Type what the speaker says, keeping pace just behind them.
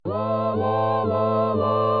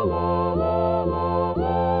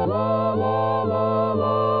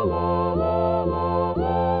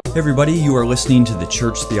Hey everybody, you are listening to the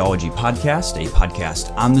Church Theology Podcast, a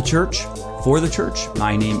podcast on the church, for the church.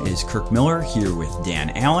 My name is Kirk Miller, here with Dan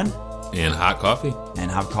Allen. And hot coffee.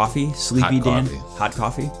 And hot coffee. Sleepy hot Dan. Coffee. Hot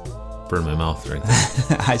coffee. Burned my mouth right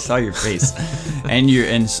there. I saw your face.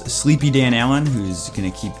 and Sleepy Dan Allen, who's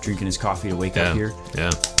going to keep drinking his coffee to wake up here.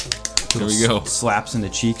 Yeah. Here we go. Slaps in the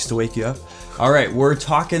cheeks to wake you up. All right, we're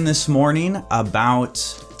talking this morning about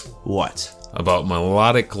what? About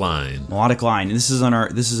melodic line. Melodic line. And this is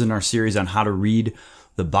in our series on how to read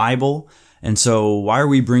the Bible. And so why are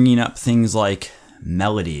we bringing up things like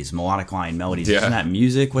melodies, melodic line melodies? Yeah. Isn't that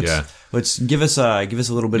music? Let's give us a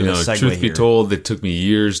little bit of a segue truth be here. told, it took me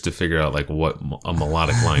years to figure out like what a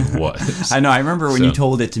melodic line was. I know. I remember when you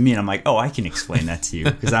told it to me, and I'm like, oh, I can explain that to you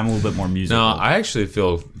because I'm a little bit more musical. No, I actually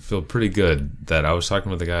feel pretty good that I was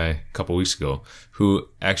talking with a guy a couple weeks ago who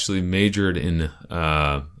actually majored in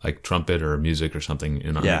like trumpet or music or something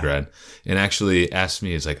in undergrad, and actually asked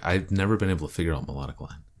me, "It's like I've never been able to figure out melodic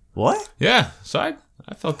line." What? Yeah, so I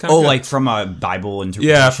felt kind of good. Like from a Bible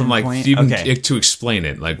interpretation. Yeah, from like point? even Okay. to explain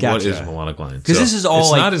it, like Gotcha. what is melodic line? Because this is all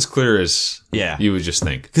it's like, not as clear as you would just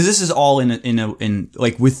think. Because this is all in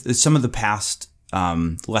like with some of the past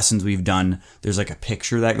lessons we've done. There's like a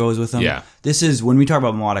picture that goes with them. Yeah. This is when we talk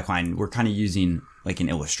about melodic line, we're kind of using like an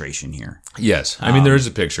illustration here. Yes, I mean there is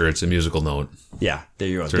a picture. It's a musical note. Yeah, there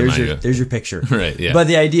you go. To There's your picture. Right. Yeah. But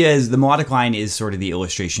the idea is the melodic line is sort of the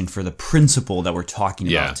illustration for the principle that we're talking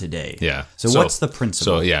about today. Yeah. So what's the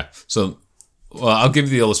principle? So well, I'll give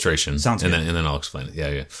you the illustration. Sounds and good. Then I'll explain it.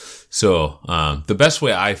 Yeah. So the best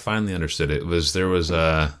way I finally understood it was there was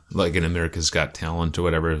like an America's Got Talent or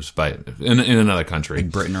whatever. It was in another country,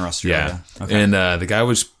 Like Britain or Australia. Yeah. Okay. And the guy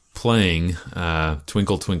was playing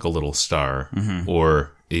Twinkle Twinkle Little Star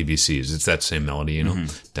or ABCs. It's that same melody, you know.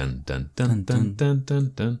 Dun dun dun dun dun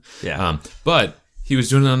dun dun. Yeah. But he was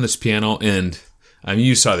doing it on this piano, and I mean,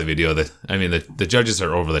 you saw the video. The judges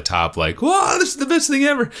are over the top, like, "Wow, this is the best thing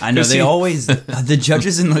ever." I know they always the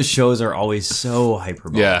judges in those shows are always so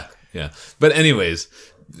hyperbolic. Yeah. But anyways,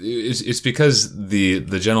 it's because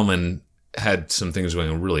the gentleman had some things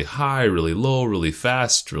going really high, really low, really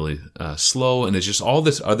fast, really slow, and it's just all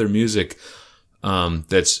this other music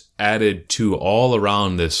that's added to all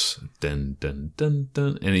around this dun dun dun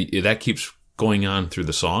dun, and that keeps going on through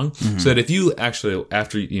the song. So that if you actually,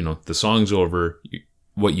 after the song's over,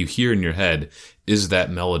 what you hear in your head is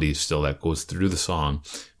that melody still that goes through the song,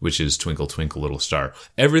 which is Twinkle Twinkle Little Star.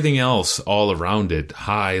 Everything else all around it,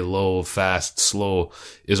 high, low, fast, slow,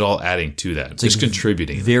 is all adding to that. It's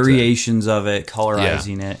contributing. Variations of it,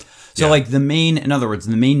 colorizing it. So like the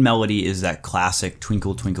main melody is that classic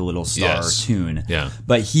Twinkle Twinkle Little Star tune. Yeah.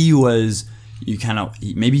 But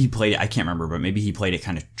maybe he played it, I can't remember, but maybe he played it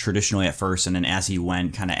kind of traditionally at first, and then as he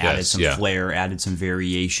went, kind of added some flair, added some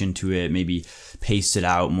variation to it, maybe paced it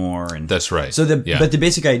out more. And that's right. So but the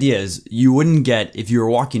basic idea is you wouldn't get, if you were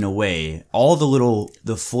walking away, all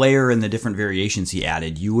the flair and the different variations he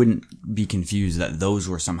added, you wouldn't be confused that those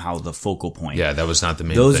were somehow the focal point. Yeah, that was not the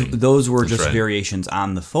main thing. Those were just variations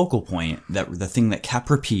on the focal point, that the thing that kept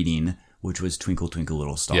repeating, which was Twinkle Twinkle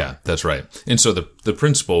Little Star. Yeah, that's right. And so the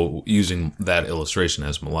principle, using that illustration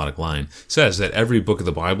as melodic line, says that every book of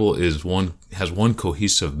the Bible has one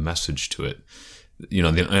cohesive message to it.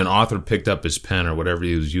 An author picked up his pen or whatever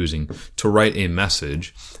he was using to write a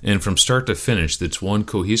message, and from start to finish, it's one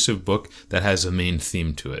cohesive book that has a main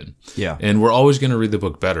theme to it. Yeah. And we're always going to read the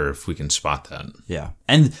book better if we can spot that. Yeah.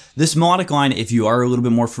 And this melodic line, if you are a little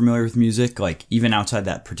bit more familiar with music, like even outside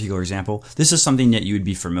that particular example, this is something that you would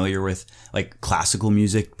be familiar with. Like classical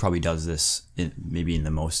music probably does this maybe in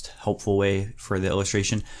the most helpful way for the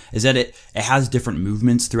illustration, is that it has different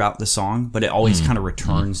movements throughout the song, but it always kind of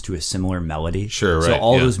returns to a similar melody. Sure, right. So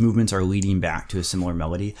all those movements are leading back to a similar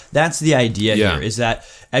melody. That's the idea here, is that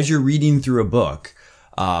as you're reading through a book,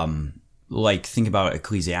 like think about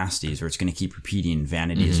Ecclesiastes, where it's going to keep repeating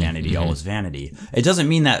vanity is vanity, all is vanity. It doesn't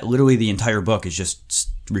mean that literally the entire book is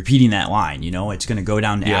just repeating that line. It's going to go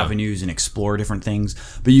down avenues and explore different things,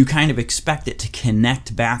 but you kind of expect it to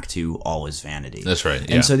connect back to all is vanity. That's right.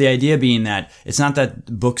 And so the idea being that it's not that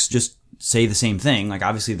books just say the same thing. Like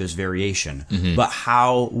obviously there's variation, but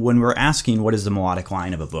when we're asking what is the melodic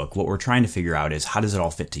line of a book, what we're trying to figure out is how does it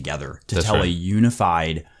all fit together to tell a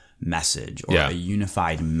unified message or a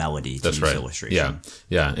unified melody to use illustration.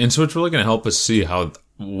 Yeah. And so it's really going to help us see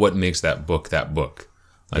what makes that book.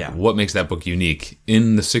 Like what makes that book unique.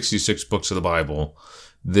 In the 66 books of the Bible,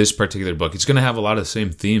 this particular book, it's going to have a lot of the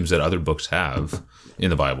same themes that other books have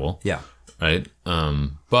in the Bible. Yeah. Right?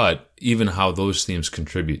 But even how those themes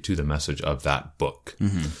contribute to the message of that book.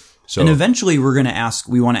 So, and eventually we want to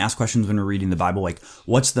ask questions when we're reading the Bible, like,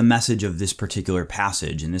 what's the message of this particular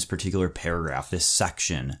passage in this particular paragraph, this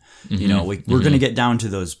section? You know, we're going to get down to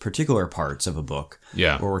those particular parts of a book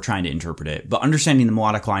where we're trying to interpret it. But understanding the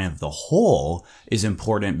melodic line of the whole is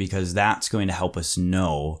important because that's going to help us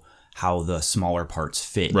know how the smaller parts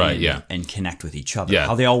fit in and connect with each other,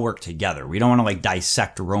 how they all work together. We don't want to like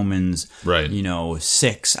dissect Romans,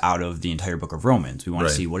 6 out of the entire book of Romans. We want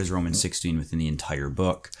to see what is Romans 6 doing within the entire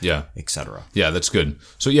book, etc. Yeah, that's good.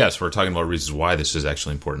 So yes, we're talking about reasons why this is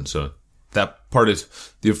actually important. So that part is,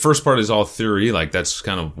 the first part is all theory, like that's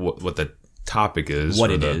kind of what the topic is,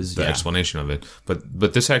 the explanation of it.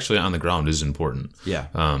 But this actually on the ground is important.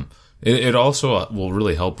 Yeah. It also will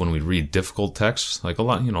really help when we read difficult texts. Like a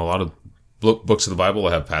lot of books of the Bible will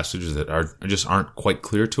have passages that aren't quite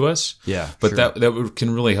clear to us. Yeah, but that can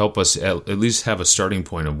really help us at least have a starting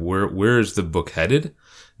point of where is the book headed,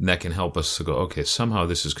 and that can help us to go, okay, somehow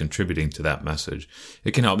this is contributing to that message.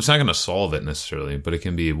 It can help. It's not going to solve it necessarily, but it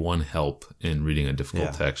can be one help in reading a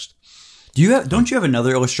difficult text. Don't you have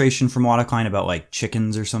another illustration from Waterkline about like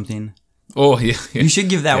chickens or something? Oh, yeah. You should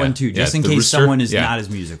give that one too, just in case someone is not as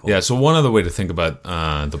musical. Yeah, so one other way to think about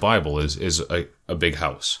the Bible is a big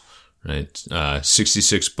house, right?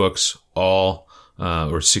 66 books, all,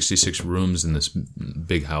 or 66 rooms in this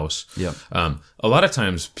big house. Yeah. A lot of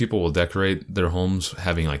times people will decorate their homes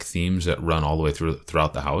having like themes that run all the way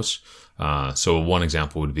throughout the house. So one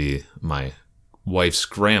example would be my wife's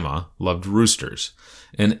grandma loved roosters.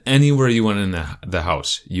 And anywhere you went in the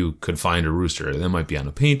house, you could find a rooster. That might be on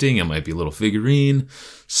a painting. It might be a little figurine.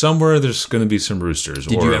 Somewhere there's going to be some roosters.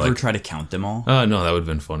 Did you ever try to count them all? No, that would have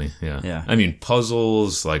been funny. Yeah. I mean,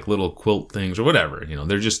 puzzles, like little quilt things or whatever. You know,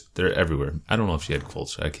 they're everywhere. I don't know if she had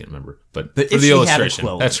quilts. I can't remember. But for the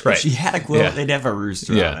illustration, that's right. If she had a quilt, they'd have a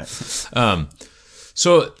rooster on it.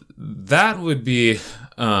 So that would be,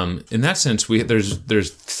 in that sense,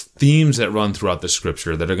 there's themes that run throughout the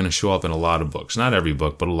scripture that are going to show up in a lot of books. Not every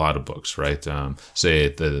book, but a lot of books, right? Say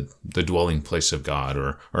the dwelling place of God,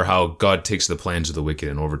 or how God takes the plans of the wicked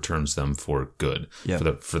and overturns them for good,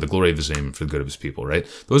 for the glory of His name and for the good of His people, right?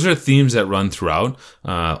 Those are themes that run throughout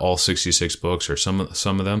all 66 books, or some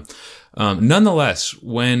of them. Nonetheless,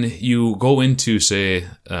 when you go into, say,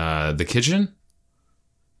 the kitchen,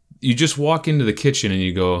 you just walk into the kitchen and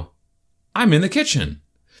you go, I'm in the kitchen.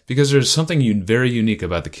 Because there's something very unique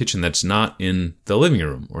about the kitchen that's not in the living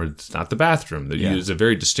room, or it's not the bathroom. There's a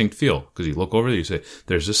very distinct feel. Because you look over there, you say,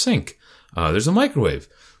 there's a sink, there's a microwave,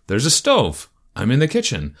 there's a stove. I'm in the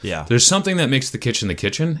kitchen. Yeah. There's something that makes the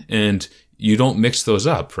kitchen, and you don't mix those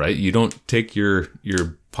up, right? You don't take your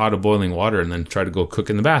pot of boiling water and then try to go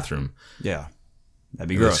cook in the bathroom. Yeah. That'd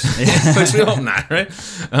be gross. Which we hope not, right?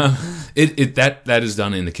 That is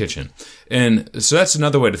done in the kitchen. And so that's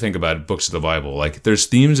another way to think about books of the Bible. Like, there's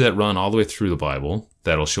themes that run all the way through the Bible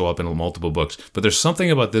that'll show up in multiple books, but there's something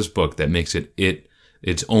about this book that makes it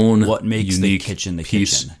its own what makes unique the kitchen the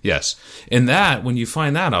piece. Kitchen. Yes. And that, when you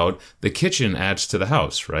find that out, the kitchen adds to the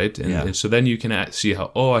house, right? And so then you can see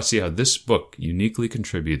I see how this book uniquely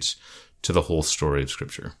contributes to the whole story of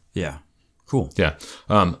Scripture. Yeah. Cool. Yeah.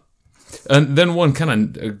 And then one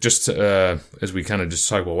kind of, just as we kind of just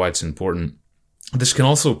talk about why it's important, this can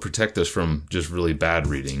also protect us from just really bad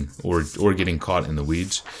reading or getting caught in the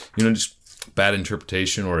weeds. You know, just bad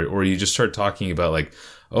interpretation, or you just start talking about like,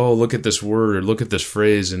 oh, look at this word, or look at this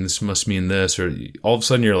phrase, and this must mean this, or all of a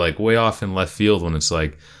sudden you're like way off in left field when it's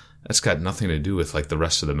like, that's got nothing to do with like the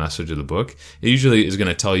rest of the message of the book. It usually is going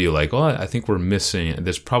to tell you like, oh, I think we're missing,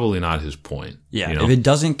 that's probably not his point. Yeah. You know? If it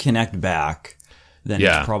doesn't connect back, then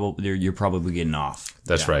it's you're probably getting off.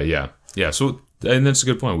 That's right. Yeah. Yeah. So, and that's a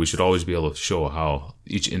good point. We should always be able to show how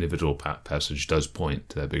each individual passage does point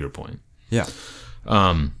to that bigger point. Yeah.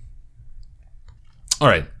 All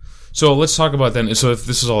right. So let's talk about then. So if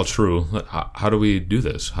this is all true, how do we do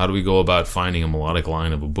this? How do we go about finding a melodic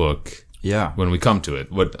line of a book? Yeah. When we come to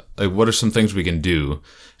it, what are some things we can do,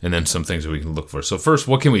 and then some things that we can look for? So first,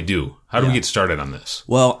 what can we do? How do we get started on this?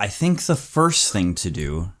 Well, I think the first thing to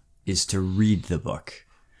do is to read the book.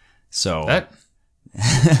 So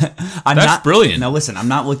that's brilliant. Now listen, I'm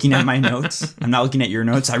not looking at my notes. I'm not looking at your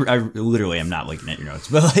notes. I literally am not looking at your notes.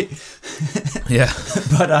 But like, yeah.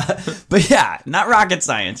 But yeah, not rocket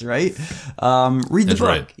science, right? Read the book.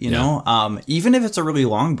 Right. You know, even if it's a really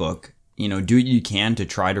long book, you know, do what you can to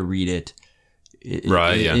try to read it.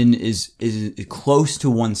 In is close to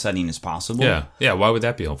one setting as possible. Yeah. Why would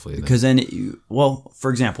that be helpful? Because then, for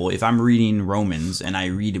example, if I'm reading Romans and I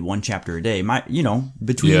read one chapter a day,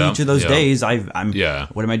 between each of those days, what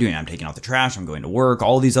am I doing? I'm taking out the trash. I'm going to work.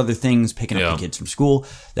 All these other things, picking up the kids from school.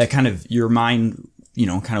 That kind of your mind,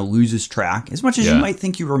 kind of loses track. As much as you might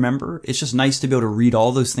think you remember, it's just nice to be able to read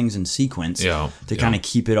all those things in sequence to kind of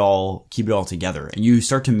keep it all together. And you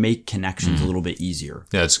start to make connections a little bit easier.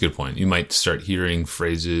 Yeah, that's a good point. You might start hearing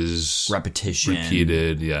phrases. Repetition.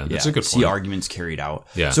 Repeated. Yeah, that's a good point. See arguments carried out.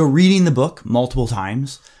 Yeah. So reading the book multiple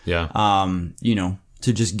times. Yeah.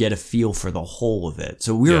 To just get a feel for the whole of it.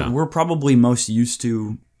 So we're probably most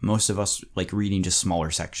of us like reading just smaller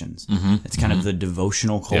sections. It's kind of the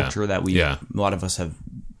devotional culture that a lot of us have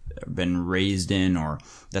been raised in, or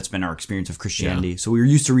that's been our experience of Christianity. So we're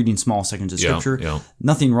used to reading small sections of scripture.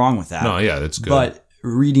 Nothing wrong with that. No, that's good. But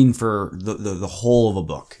reading for the whole of a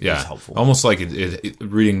book is helpful. Almost like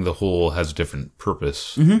reading the whole has a different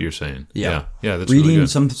purpose, you're saying. Yeah, that's reading, really good.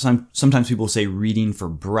 Sometimes people say reading for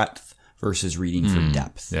breadth versus reading for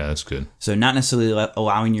depth. Yeah, that's good. So not necessarily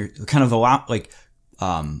allowing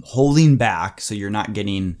holding back, so you're not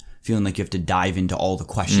feeling like you have to dive into all the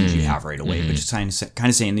questions you have right away, but just kind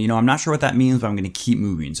of saying, I'm not sure what that means, but I'm going to keep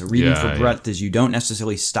moving. So reading for breadth is you don't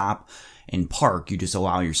necessarily stop and park, you just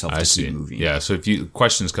allow yourself to keep moving. Yeah, so if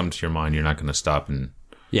questions come to your mind, you're not going to stop and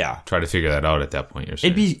try to figure that out at that point. You're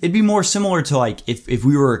saying. It'd be more similar to like if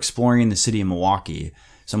we were exploring the city of Milwaukee,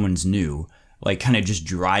 someone's new, like kind of just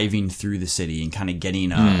driving through the city and kind of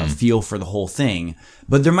getting a feel for the whole thing.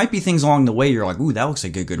 But there might be things along the way you're like, ooh, that looks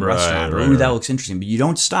like a good restaurant, or ooh, that looks interesting. But you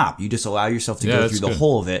don't stop. You just allow yourself to go through the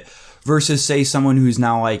whole of it. Versus, say, someone who's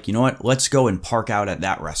now like, you know what, let's go and park out at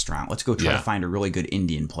that restaurant. Let's go try to find a really good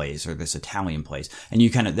Indian place or this Italian place. And you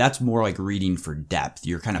that's more like reading for depth.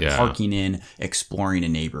 You're kind of parking in, exploring a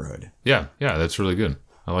neighborhood. Yeah, that's really good.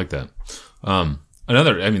 I like that.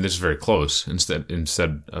 This is very close.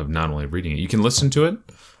 Instead of not only reading it, you can listen to it.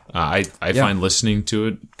 I find listening to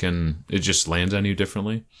it just lands on you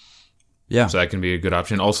differently. Yeah. So that can be a good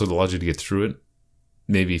option. Also, it allows you to get through it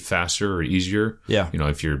maybe faster or easier. Yeah.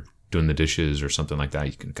 If you're doing the dishes or something like that,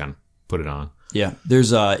 you can kind of put it on. Yeah.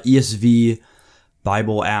 There's a ESV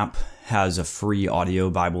Bible app has a free audio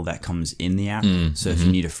Bible that comes in the app. So if you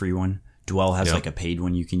need a free one, Dwell has like a paid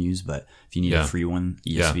one you can use, but if you need a free one,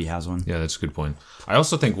 ESV has one. Yeah, that's a good point. I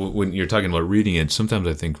also think when you're talking about reading it, sometimes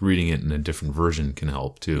I think reading it in a different version can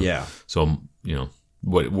help too. Yeah. So,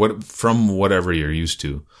 what from whatever you're used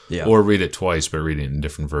to, or read it twice, but read it in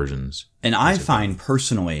different versions. And I find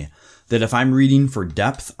personally that if I'm reading for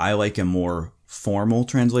depth, I like a more formal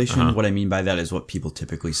translation. What I mean by that is what people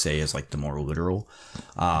typically say is like the more literal,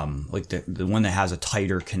 like the one that has a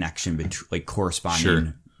tighter connection like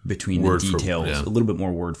corresponding between word the details, a little bit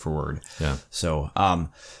more word for word. Yeah. So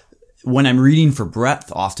when I'm reading for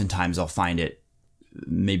breadth, oftentimes I'll find it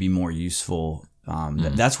maybe more useful.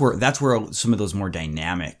 That's where some of those more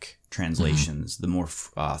dynamic translations, the more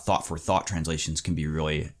thought for thought translations, can be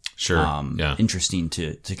really interesting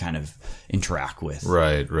to kind of interact with.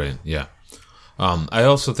 Right. Yeah. I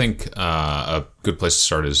also think a good place to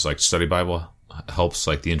start is like Study Bible helps.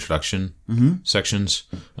 Like the introduction sections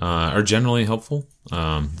are generally helpful.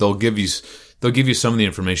 They'll give you some of the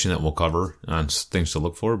information that we'll cover on things to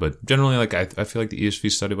look for, but generally, like I feel like the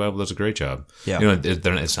ESV Study Bible does a great job. Yeah.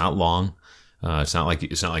 It's not long. It's not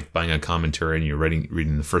like buying a commentary and you're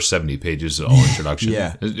reading the first 70 pages of all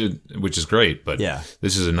introduction, which is great. But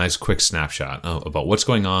this is a nice quick snapshot about what's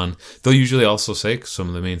going on. They'll usually also say some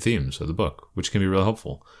of the main themes of the book, which can be real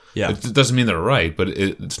helpful. Yeah, it doesn't mean they're right, but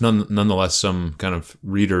it's nonetheless some kind of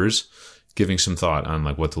readers giving some thought on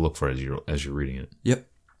like what to look for as you're reading it. Yep.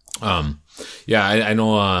 I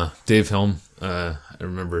know Dave Helm. I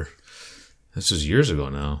remember this was years ago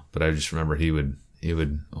now, but I just remember he would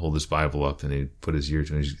hold his Bible up and he'd put his ear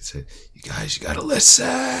to it and he'd say, "You guys, you gotta listen.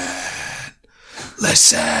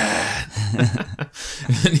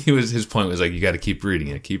 And his point was like, you got to keep reading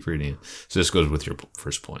it. So this goes with your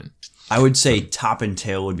first point. I would say top and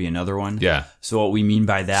tail would be another one. Yeah. So what we mean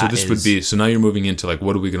by that so now you're moving into like,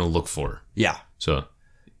 what are we going to look for? Yeah. So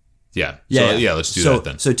let's do that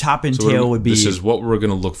then. So top and tail would be... This is what we're going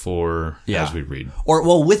to look for as we read.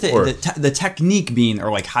 Or with it, the technique being,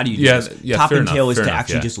 or like how do you do this? Top and tail is to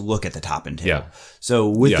actually just look at the top and tail. Yeah. So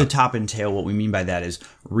with the top and tail, what we mean by that is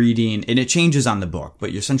reading, and it changes on the book,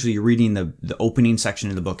 but you're reading the opening section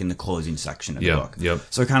of the book and the closing section of the book. Yep.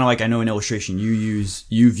 So kind of like, I know an illustration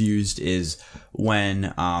you've used is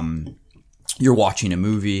when you're watching a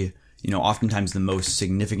movie, oftentimes the most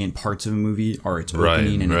significant parts of a movie are its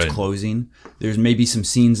opening and its closing. There's maybe some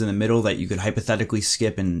scenes in the middle that you could hypothetically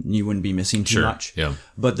skip and you wouldn't be missing too much. Yeah.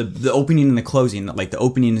 But the opening and the closing, like the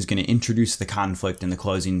opening is going to introduce the conflict and the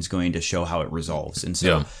closing is going to show how it resolves. And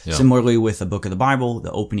so similarly with the book of the Bible,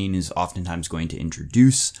 the opening is oftentimes going to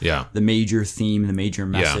introduce the major theme, the major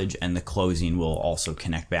message, and the closing will also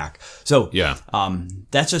connect back. So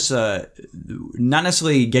that's just not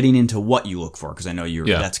necessarily getting into what you look for, because I know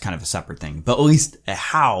that's kind of a separate thing, but at least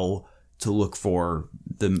how to look for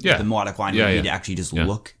the melodic line. You need to actually just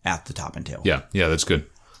look at the top and tail. Yeah, that's good.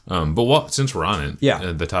 But since we're on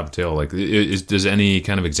it, the top and tail, like, does any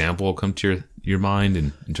kind of example come to your mind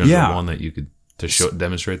in terms of one that you could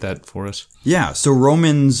demonstrate that for us? Yeah. So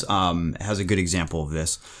Romans has a good example of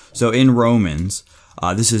this. So in Romans,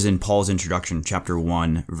 this is in Paul's introduction, chapter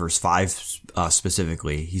 1, verse 5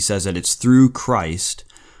 specifically. He says that it's through Christ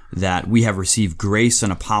that we have received grace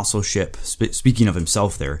and apostleship, speaking of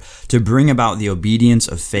himself there, to bring about the obedience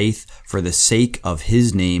of faith for the sake of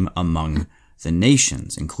his name among the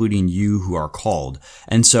nations, including you who are called.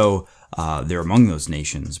 And so they're among those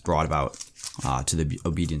nations brought about to the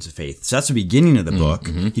obedience of faith. So that's the beginning of the book.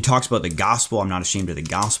 He talks about the gospel. I'm not ashamed of the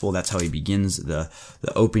gospel. That's how he begins the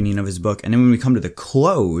opening of his book. And then when we come to the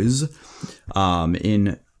close,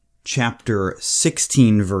 in chapter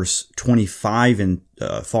 16, verse 25 and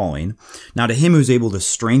following. Now to him who's able to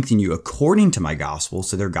strengthen you according to my gospel,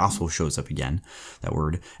 so their gospel shows up again, that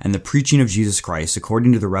word, and the preaching of Jesus Christ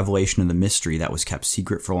according to the revelation of the mystery that was kept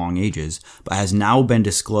secret for long ages, but has now been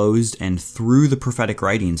disclosed and through the prophetic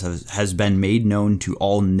writings has been made known to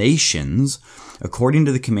all nations according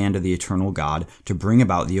to the command of the eternal God to bring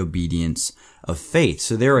about the obedience of faith.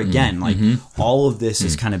 So there again, all of this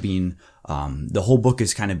is kind of being the whole book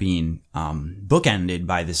is kind of being bookended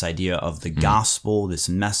by this idea of the gospel, this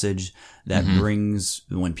message that brings,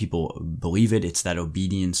 when people believe it, it's that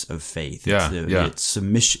obedience of faith. It's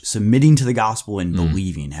submitting to the gospel and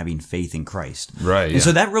believing, having faith in Christ. Right. And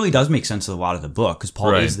so that really does make sense of a lot of the book, because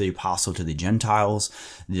Paul is the apostle to the Gentiles.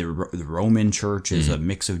 The Roman church is a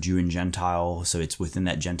mix of Jew and Gentile, so it's within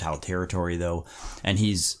that Gentile territory, though. And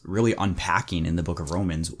he's really unpacking in the book of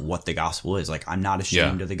Romans what the gospel is. Like, I'm not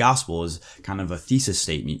ashamed of the gospel is kind of a thesis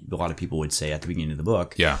statement a lot of people would say at the beginning of the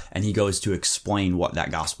book. Yeah. And he goes to explain what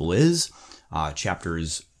that gospel is.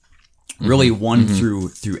 Chapters really 1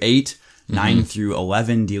 through 8, 9 through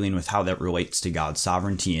 11, dealing with how that relates to God's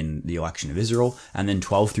sovereignty and the election of Israel, and then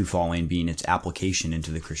 12 through following being its application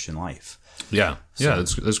into the Christian life. Yeah,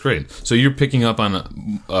 that's great. So you're picking up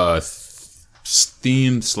on a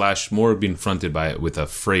theme / more being fronted by it with a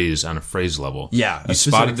phrase on a phrase level. Yeah, you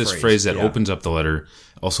spotted this phrase that opens up the letter,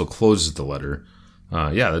 also closes the letter.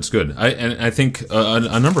 That's good. I think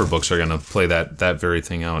a number of books are going to play that very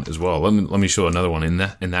thing out as well. Let me show another one in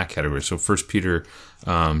that category. So 1 Peter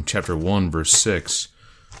chapter 1 verse 6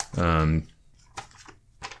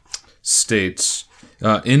 states,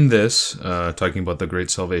 in this, talking about the great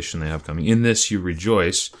salvation they have coming, in this you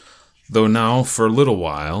rejoice, though now for a little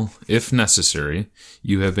while, if necessary,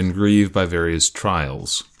 you have been grieved by various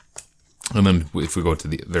trials. And then if we go to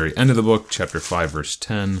the very end of the book, chapter 5 verse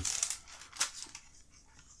 10,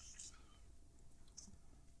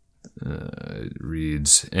 it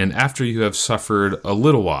reads, and after you have suffered a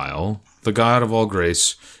little while, the God of all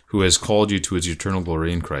grace, who has called you to his eternal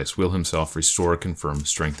glory in Christ, will himself restore, confirm,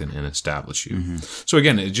 strengthen, and establish you. So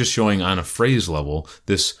again, it's just showing on a phrase level,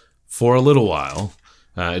 this for a little while.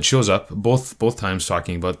 It shows up both times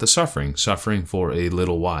talking about the suffering for a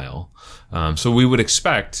little while. So we would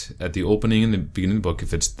expect at the opening and the beginning of the book, if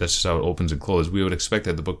that's just how it opens and closes, we would expect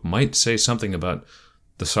that the book might say something about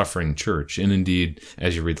the suffering church. And indeed,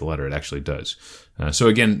 as you read the letter, it actually does. So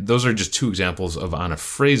again, those are just two examples of on a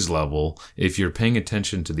phrase level. If you're paying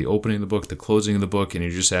attention to the opening of the book, the closing of the book, and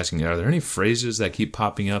you're just asking, are there any phrases that keep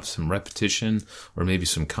popping up, some repetition, or maybe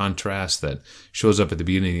some contrast that shows up at the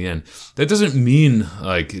beginning and the end? That doesn't mean,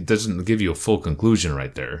 like, it doesn't give you a full conclusion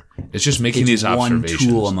right there. It's just making these observations.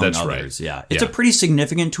 One tool among That's others. Right. Yeah. It's a pretty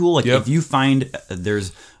significant tool. Like, if you find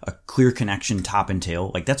there's a clear connection top and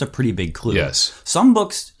tail, like, that's a pretty big clue. Yes. Some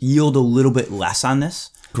books yield a little bit less on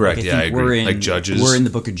this. Correct. Like, I agree. Like Judges. We're in the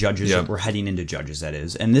book of Judges. Yep. We're heading into Judges, that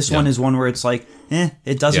is. And this one is one where it's like,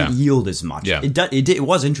 it doesn't yield as much. Yeah. It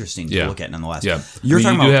was interesting to look at nonetheless. Yeah. You do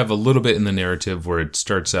have a little bit in the narrative where it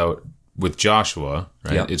starts out with Joshua,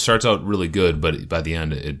 right? Yep. It starts out really good, but by the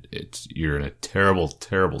end, you're in a terrible,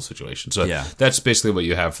 terrible situation. So that's basically what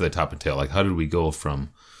you have for the top and tail. Like, how did we go from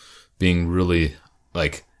being really,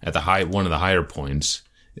 like, at one of the higher points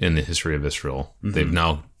in the history of Israel?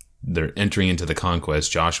 They're entering into the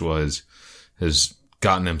conquest. Joshua has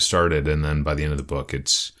gotten them started, and then by the end of the book,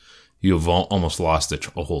 you have almost lost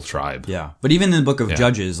a whole tribe. Yeah. But even in the book of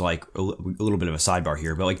Judges, like a little bit of a sidebar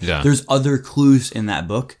here, but like there's other clues in that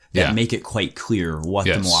book that make it quite clear what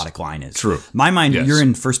the melodic line is. True. My mind, you're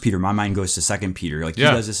in 1 Peter, my mind goes to 2 Peter. Like he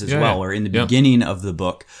does this as well, or in the beginning of the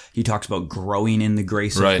book, he talks about growing in the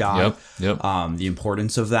grace of God. The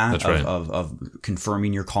importance of that, of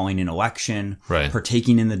confirming your calling in election,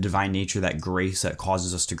 partaking in the divine nature, that grace that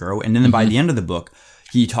causes us to grow. And then by the end of the book,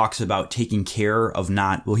 he talks about taking care of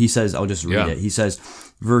he says, I'll just read it. He says,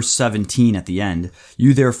 verse 17 at the end,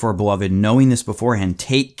 you therefore, beloved, knowing this beforehand,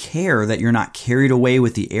 take care that you're not carried away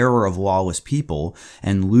with the error of lawless people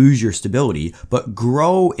and lose your stability, but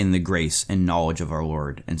grow in the grace and knowledge of our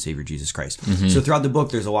Lord and Savior Jesus Christ. So throughout the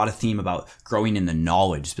book, there's a lot of theme about growing in the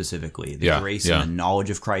knowledge specifically, the grace and the knowledge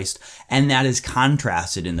of Christ. And that is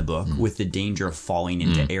contrasted in the book with the danger of falling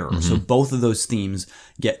into error. So both of those themes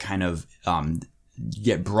get kind of,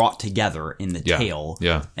 get brought together in the tail,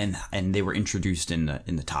 and they were introduced in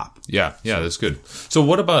the top. That's good. So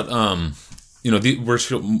what about we're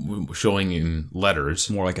showing in letters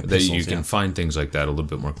more like epistles, that you can find things like that a little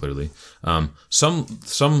bit more clearly.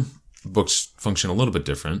 Some books function a little bit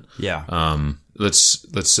different.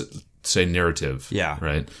 Let's say narrative.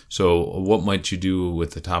 Right. So what might you do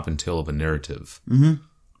with the top and tail of a narrative?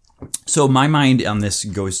 So my mind on this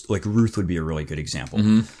goes, like Ruth would be a really good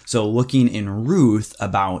example. So looking in Ruth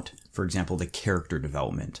about, for example, the character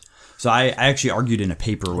development. So I actually argued in a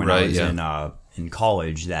paper when I was in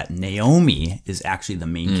college that Naomi is actually the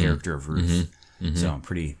main character of Ruth. So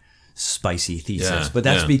pretty spicy thesis. But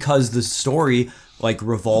that's because the story like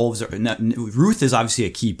revolves. Ruth is obviously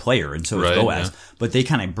a key player, and so is Boaz. But they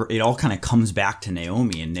it all kind of comes back to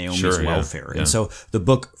Naomi and Naomi's welfare. And so the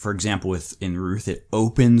book, for example, in Ruth, it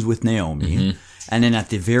opens with Naomi, and then at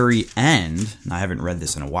the very end, and I haven't read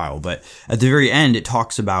this in a while, but at the very end, it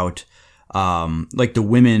talks about like the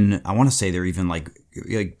women. I want to say they're even like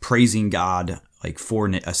praising God, like for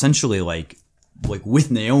essentially like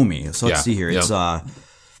with Naomi. So let's see here. It's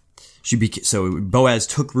so Boaz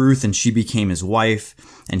took Ruth, and she became his wife,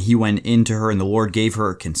 and he went into her, and the Lord gave her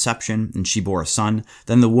a conception, and she bore a son.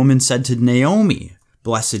 Then the woman said to Naomi,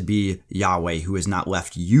 blessed be Yahweh, who has not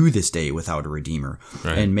left you this day without a redeemer,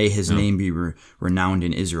 and may his name be renowned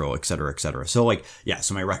in Israel, etc., etc. So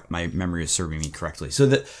so my memory is serving me correctly. So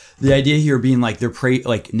the idea here being like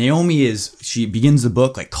Naomi she begins the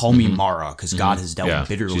book like, call me Mara, because God has dealt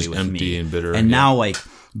bitterly with me, and bitter, and now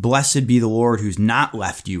blessed be the Lord who's not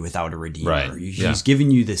left you without a redeemer. He's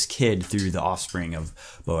given you this kid through the offspring of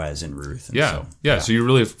Boaz and Ruth. And So you're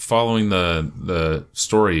really following the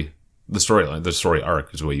story. The storyline, the story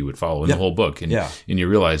arc is what you would follow in the whole book, and you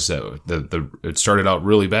realize that it started out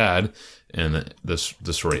really bad, and the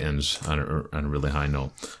story ends on a really high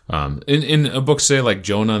note. In a book, say like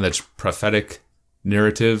Jonah, that's prophetic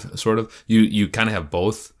narrative, sort of. You kind of have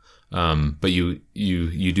both. But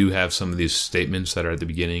you do have some of these statements that are at the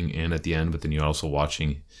beginning and at the end, but then you're also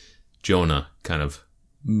watching Jonah kind of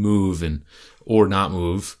move or not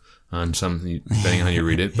move on some, depending on how you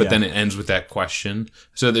read it. But then it ends with that question.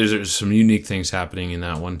 So there's some unique things happening in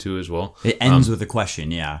that one too as well. It ends with a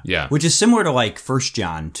question, which is similar to like 1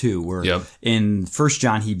 John too, where in 1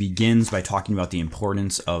 John he begins by talking about the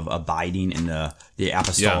importance of abiding in the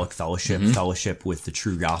apostolic fellowship with the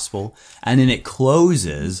true gospel, and then it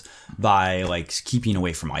closes by like keeping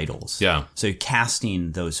away from idols. So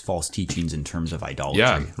casting those false teachings in terms of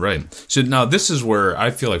idolatry. So now this is where I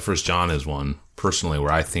feel like 1 John is one personally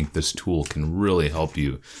where I think this tool can really help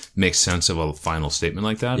you make sense of a final statement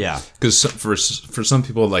like that. Because for some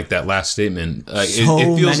people, like that last statement, it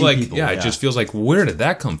feels like it just feels like, where did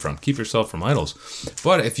that come from? Keep yourself from idols.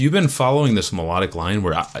 But if you've been following this melodic line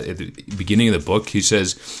where at the beginning of the book he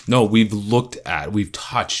says, no, we've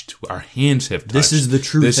touched, our hands have touched. This is the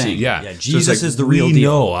true thing. Jesus is the real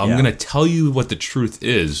deal. I'm going to tell you what the truth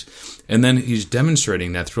is. And then he's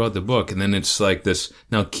demonstrating that throughout the book. And then it's like this,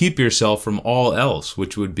 now keep yourself from all else,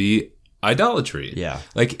 which would be idolatry.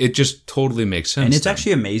 Like it just totally makes sense. And it's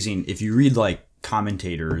actually amazing if you read like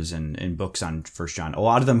commentators and books on 1 John, a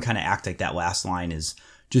lot of them kind of act like that last line is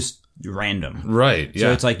just random.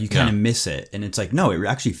 So it's like you kind of miss it. And it's like, no, it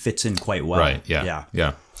actually fits in quite well.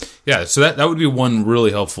 So that would be one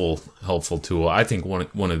really helpful tool. I think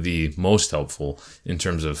one of the most helpful in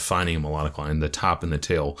terms of finding a melodic line, the top and the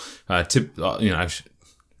tail. I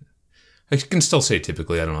can still say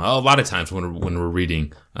typically, I don't know. A lot of times when we're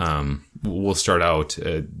reading, we'll start out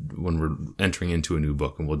when we're entering into a new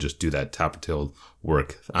book, and we'll just do that top and tail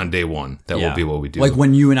work on day one. That will be what we do. Like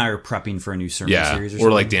when you and I are prepping for a new sermon series,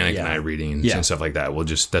 or like Danica and I reading and stuff like that.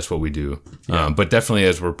 That's what we do. But definitely,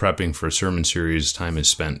 as we're prepping for a sermon series, time is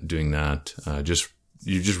spent doing that. Just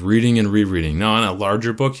you're just reading and rereading. Now, on a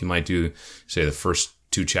larger book, you might do, say, the first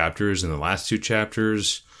 2 chapters and the last 2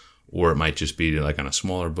 chapters, or it might just be like on a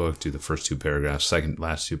smaller book, do the first 2 paragraphs,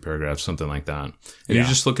 last 2 paragraphs, something like that. And you're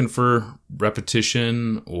just looking for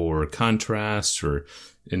repetition or contrast or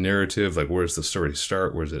a narrative, like where's the story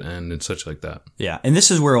start, where's it end, and such like that. Yeah, and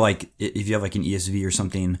this is where, like, if you have like an ESV or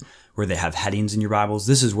something where they have headings in your Bibles,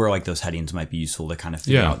 this is where like those headings might be useful to kind of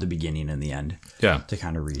figure out the beginning and the end. Yeah, to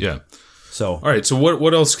kind of read. Yeah. So, all right. So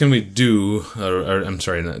what else can we do? Or I'm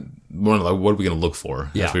sorry, what are we going to look for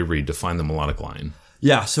as we read to find the melodic line?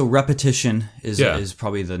 Yeah, so repetition is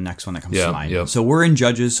probably the next one that comes to mind. Yep. So we're in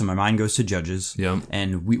Judges, so my mind goes to Judges. Yeah.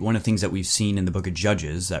 And one of the things that we've seen in the book of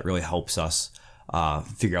Judges that really helps us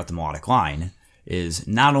figure out the melodic line is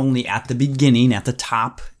not only at the beginning, at the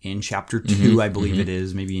top in chapter 2, I believe it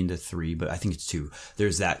is, maybe into 3, but I think it's 2.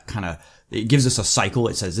 There's that kind of, it gives us a cycle.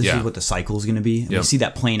 It says this is what the cycle is going to be. And we see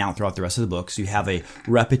that playing out throughout the rest of the book. So you have a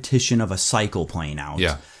repetition of a cycle playing out.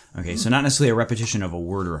 Yeah. Okay, so not necessarily a repetition of a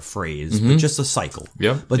word or a phrase, but just a cycle.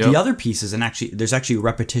 But the other piece is, there's actually a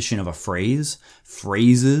repetition of a phrase,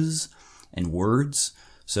 phrases, and words.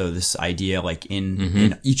 So this idea, like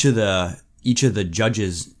in each of the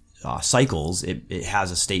judges' cycles, it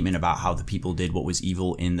has a statement about how the people did what was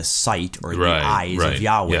evil in the sight or the eyes of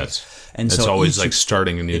Yahweh. Yes. And it's so always like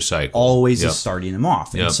starting a new cycle. Always is starting them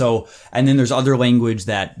off. And so, and then there's other language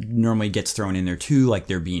that normally gets thrown in there too, like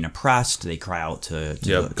they're being oppressed. They cry out to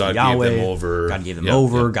God Yahweh. Gave them over. God gave them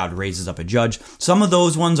over. God raises up a judge. Some of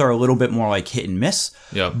those ones are a little bit more like hit and miss.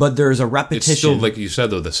 But there's a repetition. It's still, like you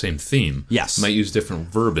said, though, the same theme. Yes. Might use different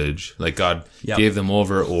verbiage, like God gave them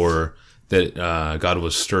over, or that God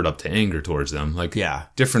was stirred up to anger towards them. Like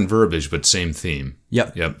different verbiage, but same theme.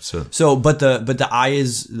 Yep. So, but the eye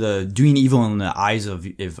is the doing evil in the eyes of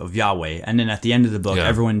Yahweh, and then at the end of the book,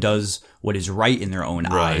 everyone does what is right in their own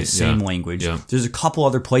eyes. Same language. There's a couple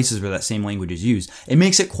other places where that same language is used. It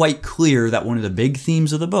makes it quite clear that one of the big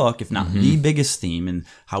themes of the book, if not the biggest theme, and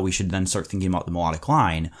how we should then start thinking about the melodic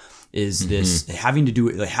line, is this having to do.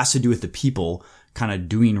 It has to do with the people kind of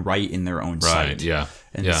doing right in their own sight.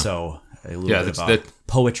 And so. A little bit about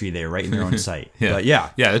poetry there, right in their own sight. But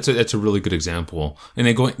that's a really good example. And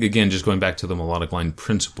then just going back to the melodic line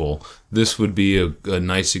principle, this would be a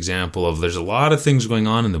nice example of there's a lot of things going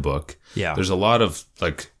on in the book. There's a lot of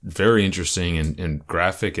like very interesting and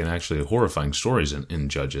graphic and actually horrifying stories in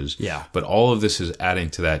Judges. But all of this is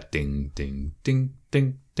adding to that ding, ding, ding,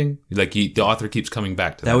 ding, ding. Like the author keeps coming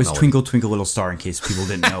back to that. That was melody. Twinkle, Twinkle, Little Star, in case people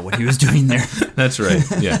didn't know what he was doing there. That's right.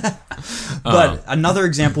 Yeah. But another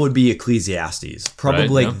example would be Ecclesiastes. Probably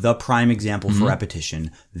like the prime example for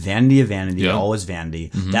repetition. Vanity of vanity, all is vanity.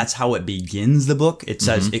 That's how it begins the book. It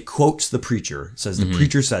says, it quotes the preacher. It says, the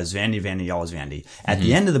preacher says, vanity of vanity, all is vanity. At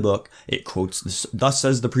the end of the book, it quotes, thus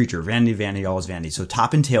says the preacher, vanity of vanity, all is vanity. So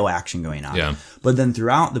top and tail action going on. But then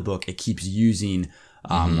throughout the book, it keeps using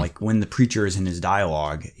like when the preacher is in his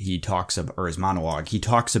dialogue, he talks about, or his monologue, he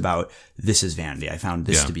talks about, this is vanity. I found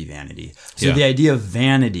this to be vanity. So the idea of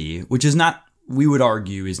vanity, which is not, we would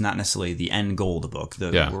argue, is not necessarily the end goal of the book.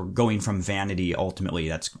 We're going from vanity, ultimately,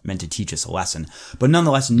 that's meant to teach us a lesson. But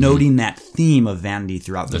nonetheless, noting that theme of vanity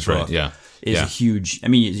throughout the book is a huge, I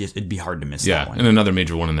mean, it'd be hard to miss that one. And another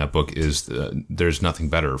major one in that book is there's nothing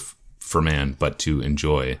better for man but to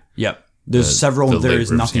enjoy. There's there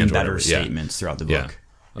is nothing better statements throughout the book.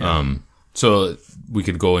 So we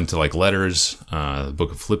could go into like letters, the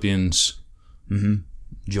book of Philippians.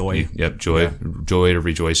 Joy. Joy. Joy to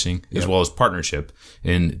rejoicing, as well as partnership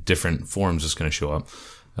in different forms is going to show up.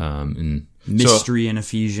 Mystery in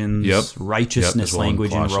Ephesians. Righteousness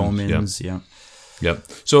language in Romans.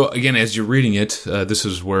 So again, as you're reading it, this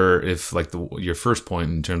is where, if like your first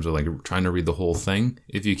point in terms of like trying to read the whole thing,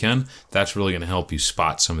 if you can, that's really going to help you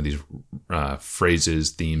spot some of these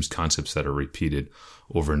phrases, themes, concepts that are repeated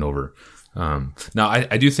over and over. Now,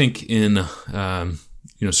 I do think in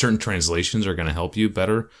certain translations are going to help you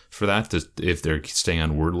better for that, if they're staying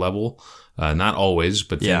on word level. Not always,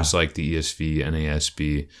 but things like the ESV,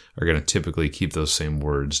 NASB are going to typically keep those same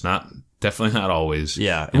words. Definitely not always.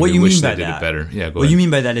 And what you mean by that? Better. What you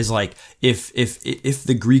mean by that is like if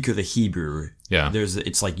the Greek or the Hebrew,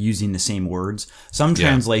 it's like using the same words. Some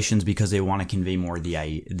translations, because they want to convey more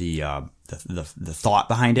the thought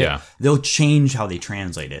behind it, they'll change how they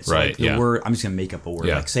translate it. So like the word, I'm just gonna make up a word.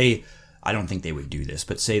 Like say, I don't think they would do this,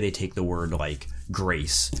 but say they take the word like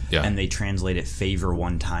grace and they translate it favor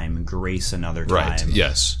one time, grace another time,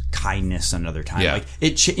 kindness another time. Like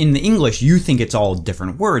in the English, you think it's all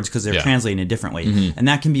different words because they're translating it differently, and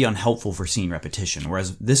that can be unhelpful for seeing repetition.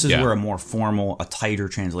 Whereas this is where a more formal, a tighter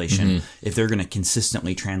translation, if they're going to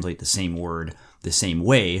consistently translate the same word, the same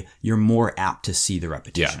way, you're more apt to see the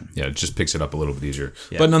repetition. Yeah, it just picks it up a little bit easier.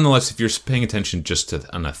 Yeah. But nonetheless, if you're paying attention just to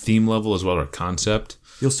on a theme level as well or concept,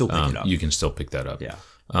 you'll still pick it up. You can still pick that up. Yeah.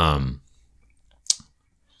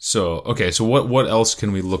 So what else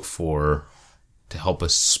can we look for to help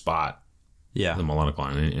us spot the melodic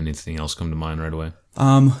line? Anything else come to mind right away?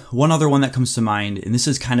 One other one that comes to mind, and this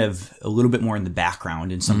is kind of a little bit more in the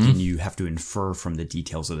background and something you have to infer from the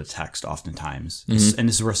details of the text oftentimes. And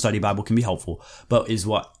this is where a study Bible can be helpful, but is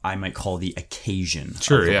what I might call the occasion.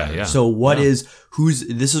 Sure, yeah. So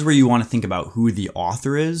this is where you want to think about who the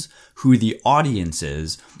author is, who the audience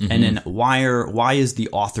is, and then why is the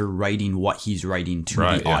author writing what he's writing to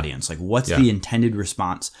the audience? Like, what's the intended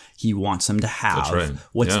response he wants them to have? That's right.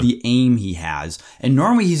 What's the aim he has? And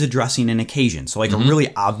normally he's addressing an occasion. So like a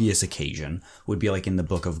really obvious occasion would be like in the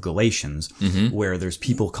book of Galatians, where there's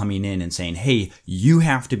people coming in and saying, hey, you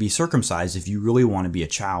have to be circumcised if you really want to be a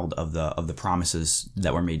child of the promises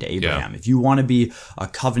that were made to Abraham. If you want to be a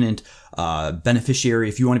covenant beneficiary,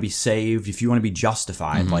 if you want to be saved, if you want to be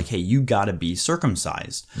justified, like, hey, you got to be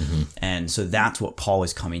circumcised. And so that's what Paul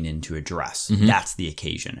is coming in to address. That's the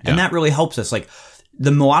occasion. And that really helps us. Like,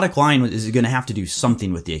 the melodic line is going to have to do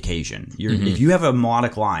something with the occasion. If you have a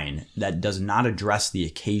melodic line that does not address the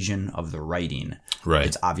occasion of the writing,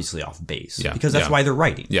 it's obviously off base. Because that's why they're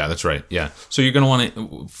writing. Yeah, that's right. Yeah. So you're going to want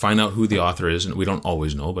to find out who the author is. And we don't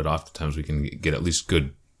always know, but oftentimes we can get at least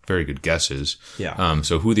very good guesses. Yeah.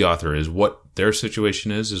 So who the author is, what their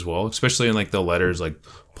situation is as well, especially in like the letters, like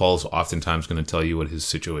Paul's oftentimes going to tell you what his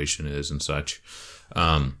situation is and such.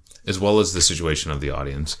 As well as the situation of the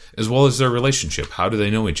audience, as well as their relationship. How do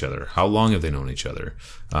they know each other? How long have they known each other?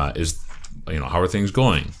 How are things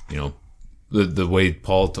going? The way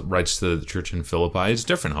Paul writes to the church in Philippi is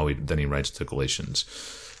different than he writes to Galatians.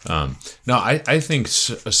 Now, I think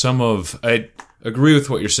I agree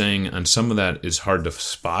with what you're saying, and some of that is hard to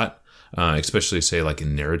spot. Especially say like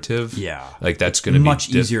in narrative. Yeah. Like that's going to be much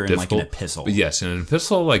easier in difficult. like an epistle. But yes, in an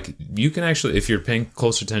epistle, like you can actually, if you're paying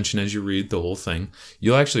close attention as you read the whole thing,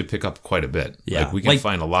 you'll actually pick up quite a bit. Yeah. Like we can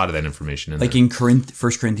find a lot of that information in like there. Like in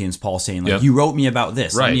 1 Corinthians, Paul saying like, you wrote me about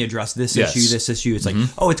this. Let me address this issue, this issue. It's like,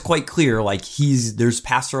 it's quite clear. Like there's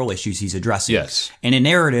pastoral issues he's addressing. Yes. And in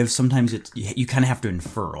narrative, sometimes you kind of have to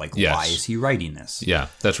infer like, why is he writing this? Yeah,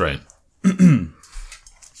 that's right.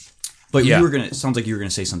 But sounds like you were going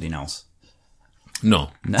to say something else. No,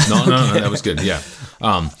 that was good. Yeah.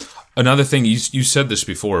 Another thing, you said this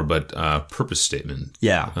before, but purpose statement.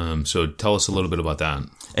 Yeah. So tell us a little bit about that.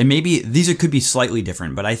 And maybe these could be slightly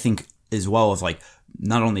different, but I think as well as like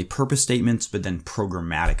not only purpose statements, but then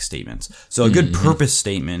programmatic statements. So a good purpose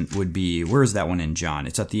statement would be, where is that one in John?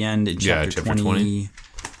 It's at the end in chapter 20.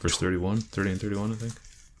 Verse 30 and 31, I think.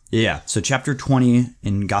 Yeah, so chapter 20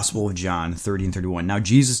 in Gospel of John, 30 and 31. Now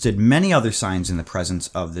Jesus did many other signs in the presence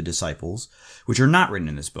of the disciples, which are not written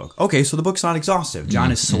in this book. Okay, so the book's not exhaustive.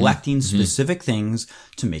 John is selecting specific things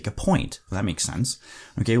to make a point. Well, that makes sense.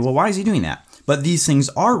 Okay, well, why is he doing that? But these things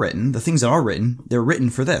are written, the things that are written, they're written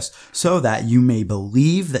for this, so that you may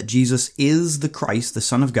believe that Jesus is the Christ, the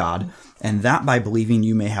Son of God, and that by believing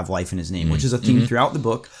you may have life in his name, which is a theme throughout the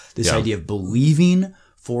book, this idea of believing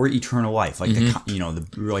for eternal life, like the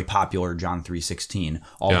really popular John 3:16.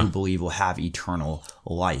 All who believe will have eternal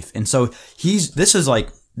life, and so this is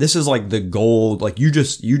like the gold. Like you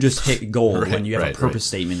just hit gold when you have a purpose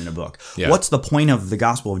statement in a book. Yeah. What's the point of the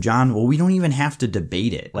Gospel of John? Well, we don't even have to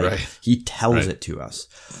debate it. Like he tells it to us.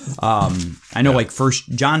 I know, like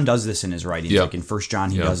John does this in his writings. Like in 1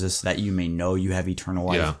 John, he does this, that you may know you have eternal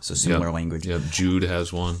life. Yeah. So similar language. Yeah. Jude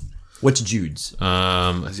has one. What's Jude's? To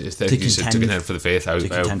contend for the faith. To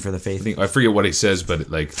contend for the faith. I forget what he says, but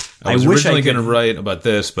like I was originally going to write about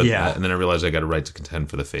this, but and then I realized I got to write to contend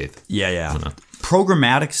for the faith. Yeah.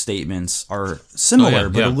 Programmatic statements are similar,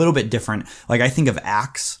 but a little bit different. Like I think of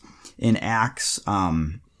Acts. In Acts,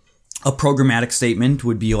 a programmatic statement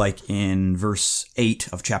would be like in verse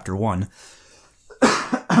 8 of chapter 1.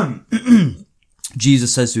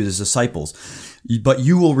 Jesus says to his disciples, "But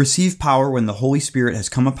you will receive power when the Holy Spirit has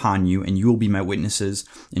come upon you, and you will be my witnesses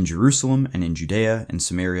in Jerusalem and in Judea and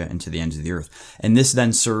Samaria and to the ends of the earth." And this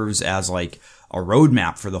then serves as like a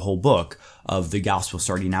roadmap for the whole book of the gospel,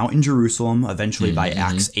 starting out in Jerusalem. Eventually by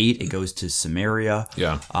Acts 8, it goes to Samaria.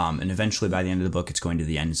 And eventually by the end of the book, it's going to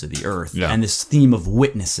the ends of the earth. And this theme of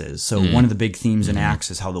witnesses. So one of the big themes in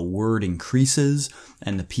Acts is how the word increases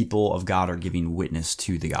and the people of God are giving witness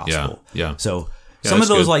to the gospel. So some of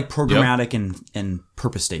those like programmatic and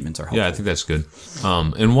purpose statements are helpful. Yeah, I think that's good.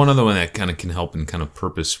 And one other one that kind of can help in kind of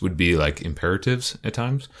purpose would be like imperatives at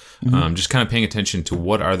times. Just kind of paying attention to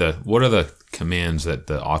what are the commands that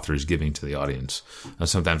the author is giving to the audience.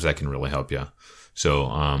 Sometimes that can really help you.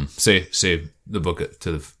 So, say the book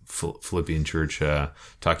to the Philippian church,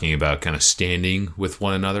 talking about kind of standing with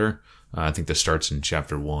one another. I think that starts in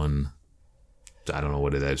chapter 1. I don't know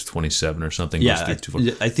what it is, 27 or something. Yeah,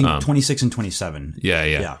 I think 26 and 27.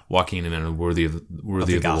 Yeah. Walking in a manner worthy of the Lord,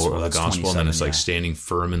 the gospel, and then it's like standing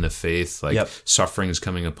firm in the faith, like suffering is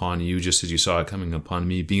coming upon you just as you saw it coming upon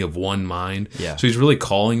me, being of one mind. Yeah. So he's really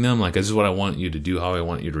calling them, like, this is what I want you to do, how I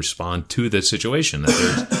want you to respond to the situation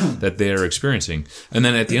that they are experiencing. And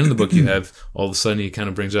then at the end of the book, you have, all of a sudden, he kind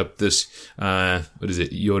of brings up this, what is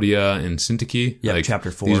it, Euodia and Syntyche? Yeah, like, chapter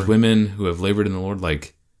 4. These women who have labored in the Lord,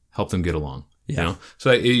 like, help them get along. Yeah. You know,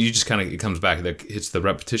 so you just kind of, it comes back, that hits the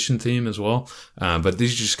repetition theme as well. But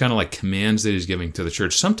these are just kind of like commands that he's giving to the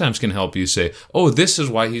church. Sometimes can help you say, oh, this is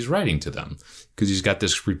why he's writing to them, because he's got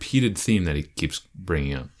this repeated theme that he keeps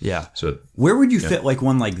bringing up. Yeah. So where would you fit like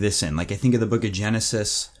one like this in? Like I think of the book of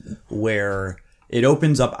Genesis, where it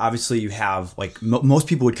opens up. Obviously, you have like most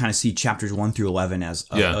people would kind of see chapters 1 through 11 as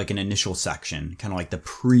like an initial section, kind of like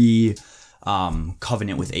the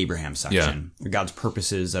covenant with Abraham section. God's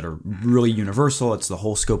purposes that are really universal. It's the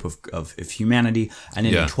whole scope of humanity. And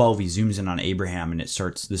then in 12, he zooms in on Abraham, and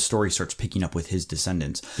the story starts picking up with his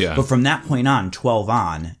descendants. Yeah. But from that point on, 12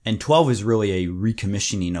 on, and 12 is really a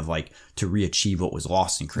recommissioning of like to re-achieve what was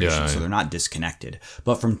lost in creation. So they're not disconnected.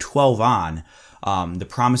 But from 12 on, the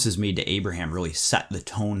promises made to Abraham really set the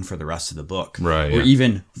tone for the rest of the book. Right. Or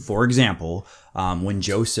even, for example, when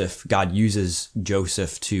God uses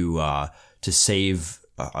Joseph to save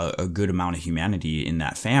a good amount of humanity in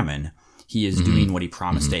that famine, he is doing what he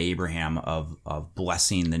promised to Abraham of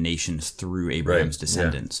blessing the nations through Abraham's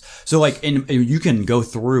descendants. So like, you can go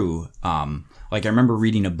through, like I remember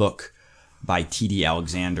reading a book by T.D.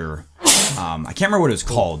 Alexander. I can't remember what it was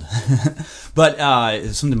called, but it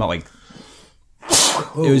was something about like,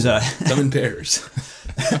 it was come in pairs.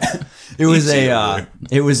 It was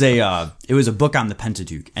a book on the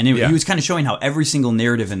Pentateuch, and he was kind of showing how every single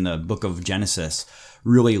narrative in the book of Genesis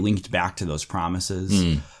really linked back to those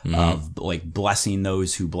promises of like blessing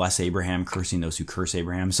those who bless Abraham, cursing those who curse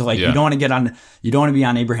Abraham. So like you don't want to be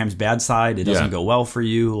on Abraham's bad side. It doesn't go well for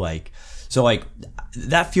you. Like, so like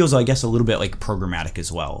that feels, I guess, a little bit like programmatic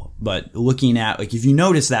as well. But looking at, like, if you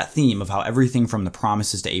notice that theme of how everything from the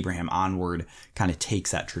promises to Abraham onward kind of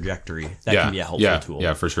takes that trajectory, that can be a helpful tool.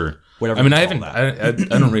 Yeah, for sure. Whatever. I mean, I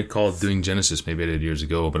don't recall doing Genesis. Maybe I did years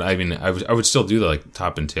ago, but I mean, I would still do the like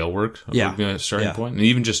top and tail work. Would be a starting point. And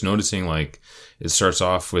even just noticing, like, it starts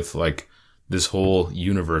off with like this whole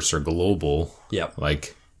universe or global. Yep.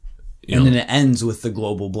 Like, and then it ends with the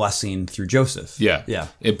global blessing through Joseph. Yeah.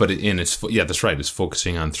 That's right. It's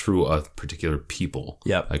focusing on through a particular people.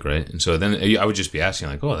 Yeah. Like, right. And so then I would just be asking,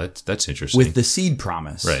 like, oh, that's interesting. With the seed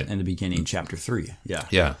promise in the beginning, chapter 3. Yeah.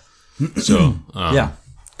 Yeah. So,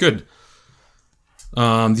 good.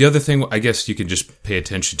 The other thing I guess you can just pay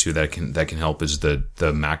attention to that can help is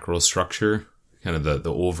the macro structure, kind of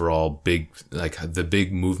the overall big, like the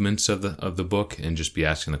big movements of the book, and just be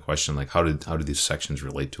asking the question, like, how do these sections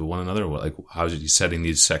relate to one another? Like, how is he setting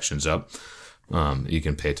these sections up? You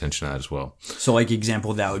can pay attention to that as well. So, like,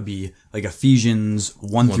 example, that would be like Ephesians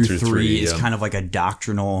 1 through 3 is kind of like a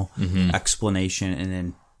doctrinal explanation, and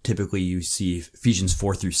then typically you see Ephesians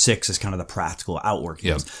 4 through 6 as kind of the practical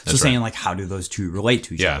outworkings. So saying, like, how do those two relate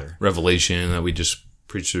to each other? Revelation that we just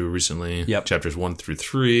preached through recently. Chapters 1 through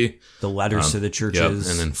 3. The letters to the churches.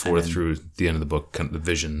 And then 4 through the end of the book, kind of the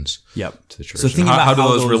visions to the church. So think about how do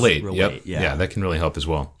those relate? Yeah, that can really help as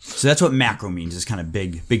well. So that's what macro means, is kind of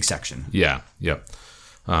big section.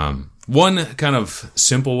 One kind of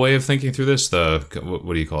simple way of thinking through this, what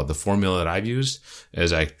do you call it? The formula that I've used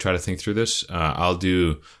as I try to think through this, I'll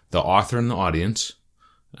do the author and the audience,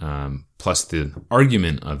 plus the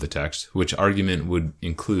argument of the text, which argument would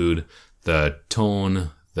include the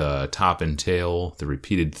tone, the top and tail, the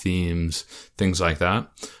repeated themes, things like that.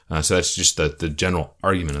 So that's just the general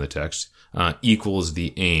argument of the text, equals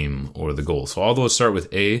the aim or the goal. So all those start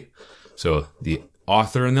with A. So the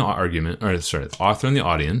author and the author and the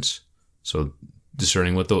audience. So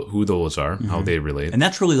discerning who those are, how they relate. And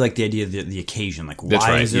that's really like the idea of the occasion. Like,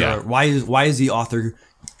 why is the author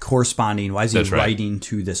corresponding? Why is he writing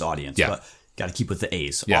to this audience? Yeah. But got to keep with the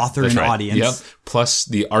A's. Author and audience. Yep. Plus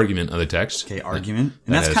the argument of the text. Okay, argument.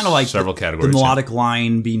 And that's kind of like several categories. The melodic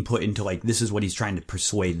line being put into, like, this is what he's trying to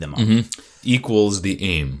persuade them of. Equals the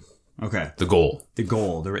aim. Okay. The goal.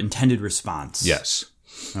 The intended response. Yes.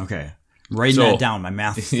 Okay. Writing that down, my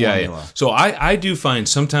math formula. Yeah. So I do find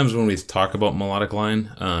sometimes when we talk about melodic line,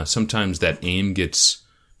 sometimes that aim gets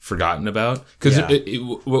forgotten about, because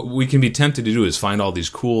what we can be tempted to do is find all these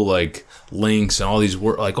cool like links and all these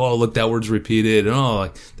words, like, oh, look, that word's repeated, and oh,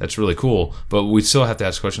 like that's really cool, but we still have to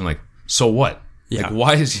ask the question, like, so what? Yeah. Like,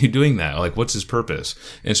 why is he doing that? Like, what's his purpose?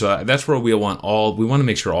 And so that's where we want to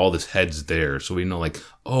make sure all this head's there, so we know, like,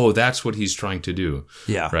 oh, that's what he's trying to do.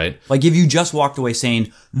 Yeah. Right? Like, if you just walked away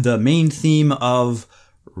saying the main theme of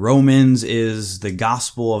Romans is the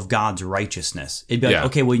gospel of God's righteousness, it'd be like,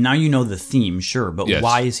 okay, well, now you know the theme, sure, but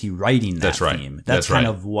why is he writing that theme? That's kind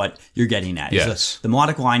of what you're getting at. Yes. The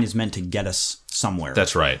melodic line is meant to get us somewhere.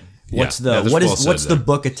 That's right. What's the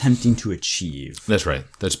book attempting to achieve? That's right.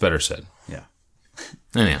 That's better said. Yeah.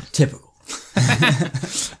 Anyhow. Typical.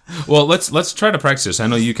 Well, let's try to practice this. I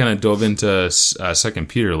know you kind of dove into 2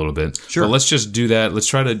 Peter a little bit. Sure. But let's just do that. Let's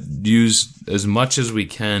try to use as much as we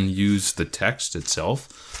can, use the text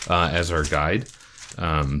itself as our guide,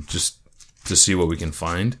 just to see what we can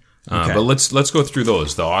find. Okay. But let's go through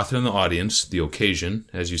those: the author and the audience, the occasion,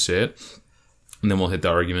 as you say it, and then we'll hit the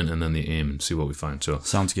argument and then the aim and see what we find. So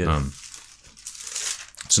sounds good.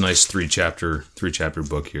 It's a nice three chapter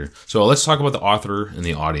book here. So let's talk about the author and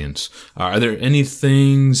the audience. Are there any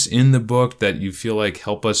things in the book that you feel like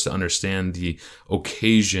help us to understand the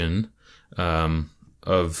occasion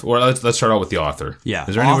of? Or let's start out with the author. Yeah.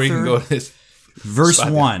 Is there any way you can go to this? Verse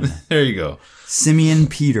 1. There you go. Simeon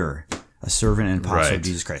Peter, a servant and apostle Right. of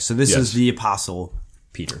Jesus Christ. So this is the apostle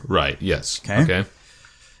Peter. Right. Yes. Okay.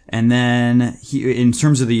 And then in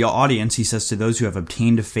terms of the audience, he says to those who have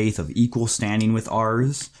obtained a faith of equal standing with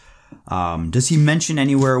ours. Does he mention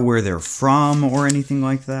anywhere where they're from or anything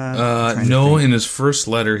like that? No, in his first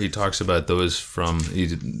letter, he talks about those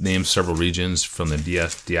he names several regions from the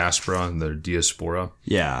diaspora, the diaspora.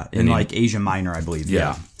 Yeah, in like Asia Minor, I believe.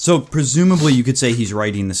 Yeah. So presumably you could say he's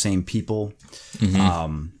writing the same people.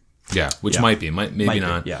 Mm-hmm. Which might be, maybe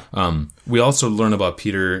not. Yeah. We also learn about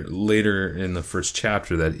Peter later in the first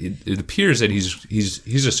chapter that it appears that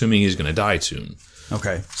he's assuming he's going to die soon.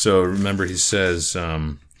 Okay. So remember, he says,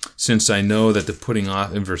 since I know that the putting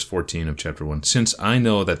off, in verse 14 of chapter 1, since I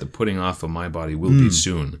know that the putting off of my body will be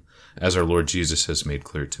soon, as our Lord Jesus has made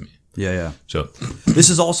clear to me. Yeah. So this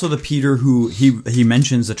is also the Peter who he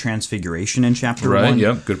mentions the transfiguration in chapter 1. Right.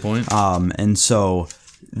 Yep. Good point. And so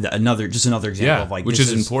another example of like, which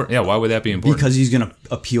is important. Yeah. Why would that be important? Because he's going to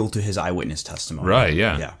appeal to his eyewitness testimony. Right.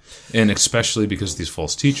 Yeah. And especially because of these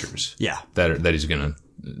false teachers. Yeah. That he's going to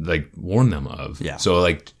like warn them of. Yeah. So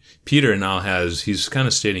like Peter now he's kind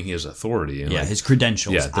of stating his authority. And his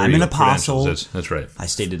credentials. Yeah, I'm an apostle. That's right. I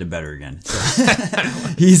stated it better again. So,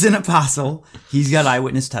 he's an apostle. He's got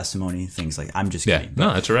eyewitness testimony. Things like, I'm just kidding.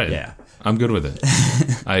 No, that's right. Yeah. I'm good with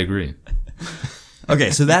it. I agree.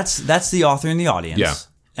 Okay. So that's the author and the audience. Yeah.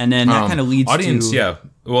 And then that kind of leads audience, to... yeah.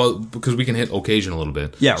 Well, because we can hit occasion a little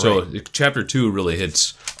bit. Yeah, so right. chapter 2 really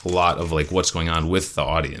hits a lot of like what's going on with the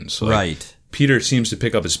audience. Like, right. Peter seems to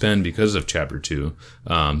pick up his pen because of chapter 2,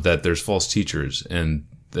 that there's false teachers and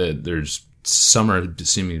that there's some are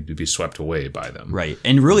seeming to be swept away by them. Right.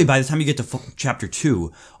 And really, by the time you get to chapter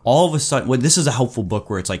 2, all of a sudden, this is a helpful book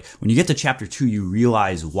where it's like, when you get to chapter 2, you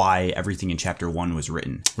realize why everything in chapter 1 was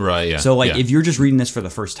written. Right, yeah. So, if you're just reading this for the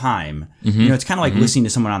first time, it's kind of like listening to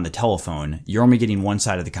someone on the telephone. You're only getting one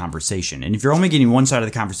side of the conversation. And if you're only getting one side of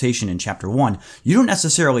the conversation in chapter 1, you don't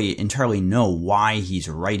necessarily entirely know why he's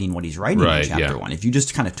writing what he's writing in chapter 1. If you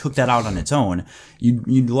just kind of took that out on its own,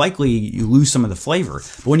 you'd likely lose some of the flavor.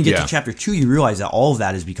 But when you get to chapter 2, you realize that all of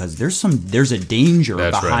that is because there's a danger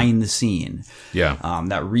behind the scene. Yeah.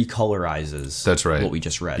 That recolorizes what we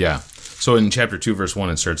just read. Yeah. So in chapter 2, verse 1,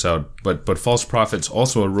 it starts out, but false prophets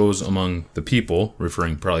also arose among the people,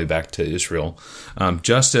 referring probably back to Israel,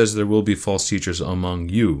 just as there will be false teachers among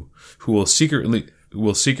you, who will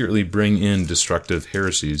secretly bring in destructive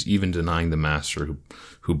heresies, even denying the master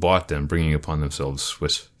who bought them, bringing upon themselves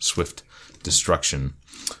swift destruction.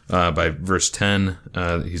 By verse 10,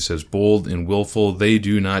 he says, bold and willful, they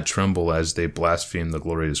do not tremble as they blaspheme the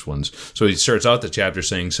glorious ones. So he starts out the chapter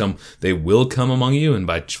saying they will come among you. And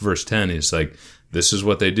by verse 10, he's like, this is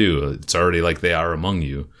what they do. It's already like they are among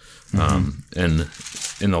you. And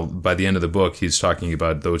by the end of the book, he's talking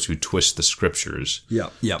about those who twist the scriptures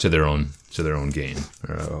to their own gain,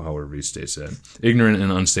 or however he states that. Ignorant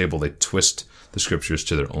and unstable, they twist the scriptures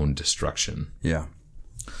to their own destruction. Yeah.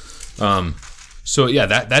 So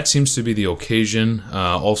that seems to be the occasion.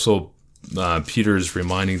 Also, Peter's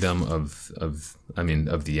reminding them of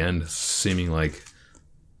the end, seeming like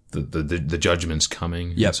the judgment's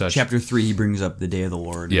coming. Yeah. Chapter 3, he brings up the day of the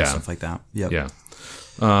Lord and stuff like that. Yep. Yeah.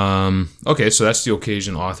 Okay, so that's the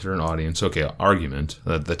occasion, author, and audience. Okay, argument,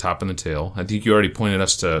 the top and the tail. I think you already pointed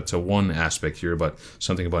us to one aspect here, but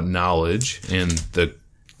something about knowledge and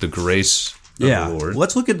the the grace of the Lord.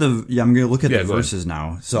 Let's look at I'm going to look at the verses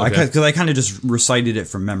now. So because I kind of just recited it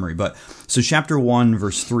from memory. But so chapter 1,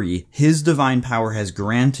 verse 3, his divine power has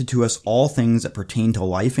granted to us all things that pertain to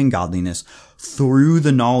life and godliness through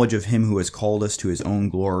the knowledge of him who has called us to his own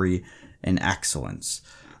glory and excellence.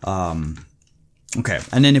 Okay.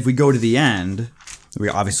 And then if we go to the end, we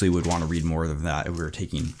obviously would want to read more of that if we were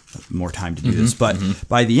taking more time to do this. But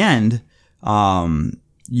by the end,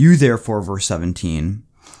 you therefore, verse 17,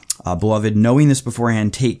 beloved, knowing this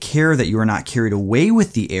beforehand, take care that you are not carried away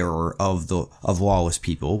with the error of lawless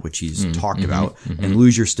people, which he's talked about, and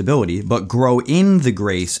lose your stability, but grow in the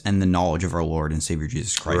grace and the knowledge of our Lord and Savior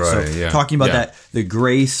Jesus Christ. Right, so talking about that, the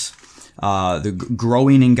grace, the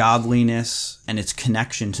growing in godliness and its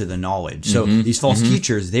connection to the knowledge. So these false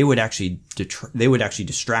teachers, they would actually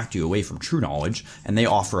distract you away from true knowledge, and they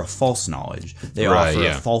offer a false knowledge. They offer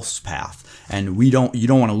a false path. And you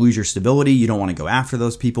don't want to lose your stability. You don't want to go after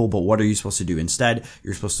those people. But what are you supposed to do instead?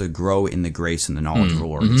 You're supposed to grow in the grace and the knowledge of the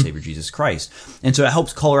Lord and Savior Jesus Christ. And so it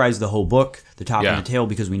helps colorize the whole book, the top and the tail,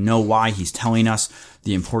 because we know why he's telling us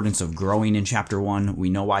the importance of growing in chapter 1. We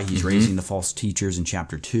know why he's raising the false teachers in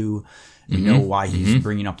chapter 2. We know why he's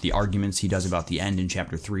bringing up the arguments he does about the end in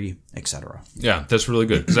chapter 3, etc. Yeah, that's really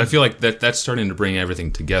good, because I feel like that's starting to bring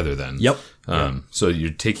everything together then. Yep. So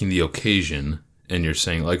you're taking the occasion and you're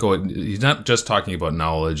saying, like, oh, he's not just talking about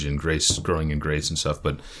knowledge and grace, growing in grace and stuff,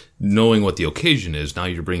 but knowing what the occasion is, now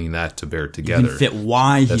you're bringing that to bear together. You can fit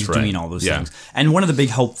why he's doing all those things. And one of the big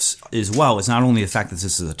helps as well is not only the fact that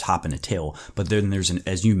this is a top and a tail, but then there's,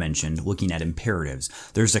 as you mentioned, looking at imperatives.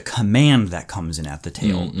 There's a command that comes in at the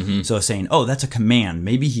tail. So saying, oh, that's a command.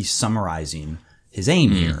 Maybe he's summarizing his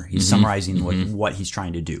aim here. He's summarizing what he's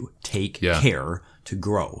trying to do. Take care to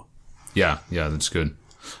grow. Yeah, that's good.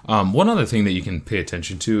 One other thing that you can pay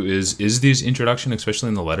attention to is these introduction, especially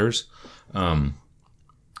in the letters,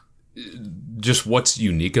 just what's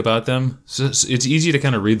unique about them. So it's easy to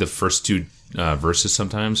kind of read the first two verses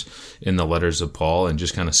sometimes in the letters of Paul and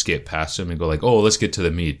just kind of skip past them and go like, oh, let's get to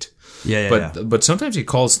the meat. But sometimes he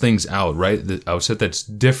calls things out, right? The outset that's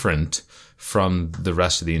different from the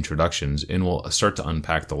rest of the introductions, and we'll start to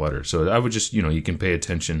unpack the letter. So I would just, you can pay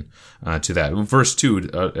attention to that. Verse 2,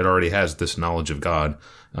 it already has this knowledge of God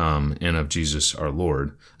and of Jesus our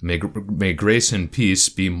Lord. May grace and peace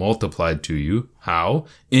be multiplied to you. How?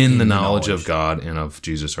 In the knowledge of God and of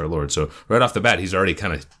Jesus our Lord. So right off the bat, he's already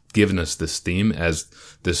kind of given us this theme as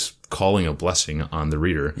this calling a blessing on the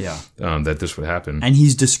reader, that this would happen. And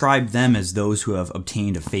he's described them as those who have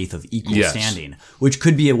obtained a faith of equal standing, which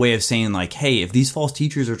could be a way of saying like, hey, if these false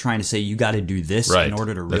teachers are trying to say you got to do this in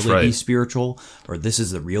order to really be spiritual, or this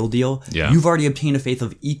is the real deal, you've already obtained a faith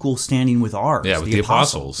of equal standing with ours. Yeah, with the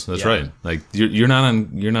apostles. That's right. Like you're not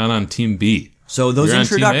on team B. So those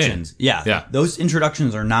introductions, those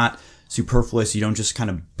introductions are not superfluous. You don't just kind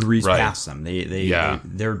of breeze past them.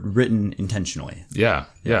 They're written intentionally. Yeah.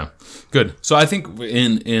 Good. So I think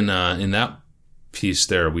in that piece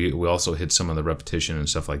there, we also hit some of the repetition and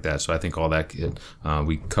stuff like that. So I think all that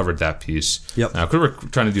we covered that piece. Yep. Now, we're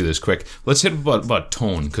trying to do this quick. Let's hit about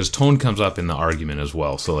tone, because tone comes up in the argument as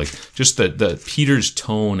well. So like just the Peter's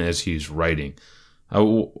tone as he's writing.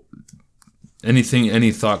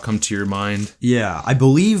 Any thought come to your mind? Yeah, I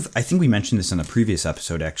think we mentioned this in a previous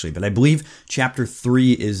episode actually, but I believe chapter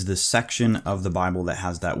 3 is the section of the Bible that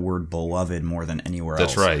has that word beloved more than anywhere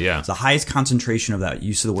else. That's right, yeah. It's the highest concentration of that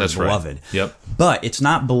use of the word beloved. Right. Yep. But it's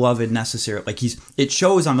not beloved necessarily. Like it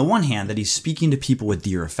shows on the one hand that he's speaking to people with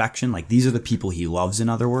dear affection. Like these are the people he loves, in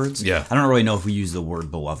other words. Yeah. I don't really know if we use the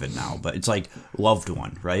word beloved now, but it's like loved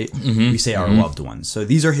one, right? We say our loved ones. So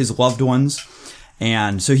these are his loved ones.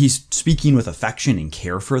 And so he's speaking with affection and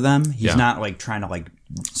care for them. He's not like trying to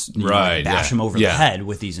bash them over the head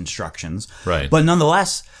with these instructions. Right. But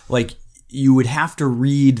nonetheless, like you would have to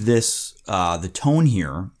read this, the tone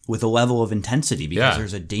here with a level of intensity, because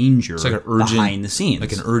there's a danger like behind the scenes.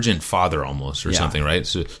 Like an urgent father almost, or something, right?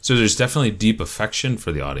 So there's definitely deep affection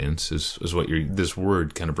for the audience is what this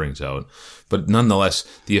word kind of brings out. But nonetheless,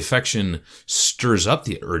 the affection stirs up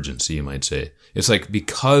the urgency, you might say. It's like,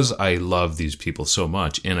 because I love these people so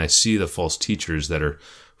much, and I see the false teachers that are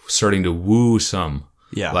starting to woo some,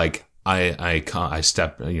 like I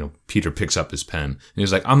step, Peter picks up his pen and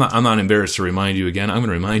he's like, I'm not embarrassed to remind you again. I'm going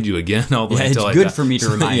to remind you again all the way until it's good for me to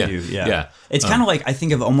remind you. Yeah. It's kind of like, I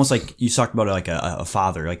think of almost like you talked about it like a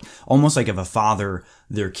father, like almost like if a father,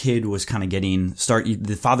 their kid was kind of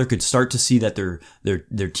the father could start to see that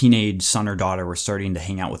their teenage son or daughter were starting to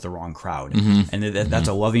hang out with the wrong crowd. And that's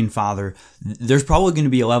a loving father. There's probably going to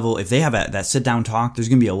be a level, if they have that sit down talk, there's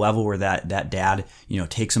going to be a level where that dad,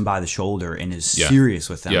 takes him by the shoulder and is serious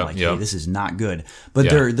with them. Hey, this is not good. But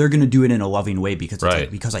they're going to do it in a loving way because it's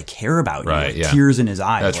like, because I care about you. Like, tears in his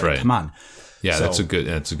eyes. That's right. Come on. Yeah, so,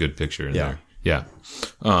 that's a good picture in there. Yeah.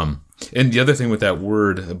 And the other thing with that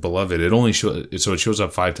word beloved, it shows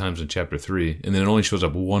up 5 times in chapter 3, and then it only shows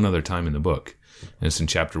up one other time in the book. And it's in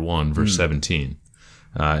chapter 1, verse 17.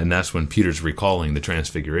 And that's when Peter's recalling the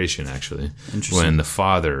transfiguration, actually. When the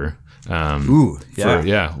Father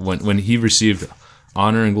when he received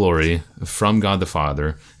honor and glory from God the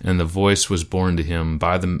Father, and the voice was borne to him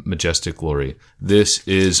by the majestic glory. This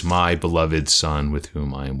is my beloved Son, with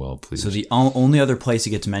whom I am well pleased. So the only other place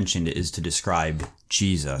it gets mentioned is to describe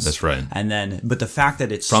Jesus. That's right. And then, but the fact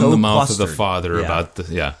that it's from so the mouth clustered, of the Father about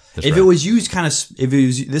the if it was used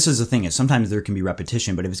this is the thing is sometimes there can be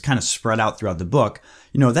repetition, but if it's kind of spread out throughout the book,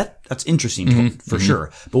 that's interesting for sure.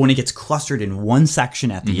 But when it gets clustered in one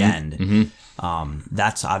section at the end.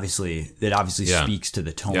 That obviously speaks to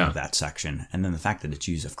the tone of that section, and then the fact that it's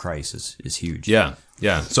used of Christ is huge. Yeah.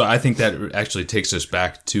 So I think that actually takes us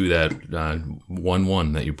back to that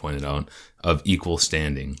 1:1 that you pointed out of equal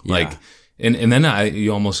standing. Yeah. Like, and then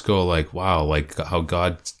you almost go like, wow, like how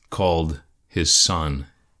God called His Son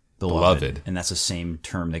beloved, and that's the same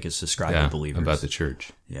term that gets described to believers about the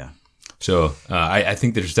church. Yeah. So I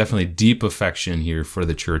think there's definitely deep affection here for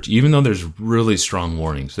the church, even though there's really strong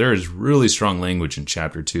warnings. There is really strong language in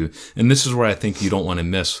chapter 2. And this is where I think you don't want to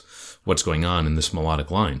miss what's going on in this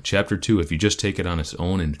melodic line. Chapter 2, if you just take it on its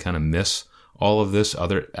own and kind of miss all of this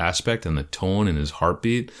other aspect and the tone and his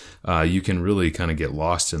heartbeat, you can really kind of get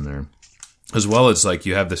lost in there. As well as like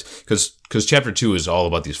you have this, because chapter 2 is all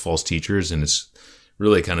about these false teachers, and it's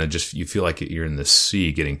really kind of just, you feel like you're in the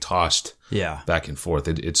sea getting tossed back and forth.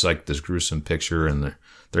 It's like this gruesome picture, and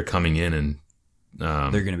they're coming in and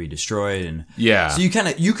they're going to be destroyed. And so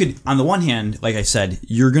you could, on the one hand, like I said,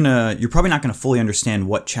 you're probably not going to fully understand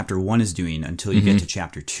what chapter 1 is doing until you get to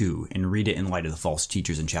chapter 2 and read it in light of the false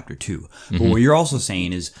teachers in chapter 2. But what you're also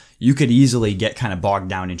saying is you could easily get kind of bogged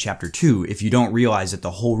down in chapter 2 if you don't realize that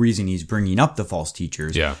the whole reason he's bringing up the false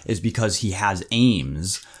teachers is because he has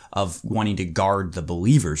aims of wanting to guard the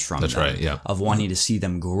believers from them. That's right, yeah. Of wanting to see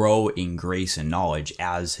them grow in grace and knowledge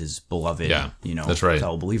as his beloved, that's right.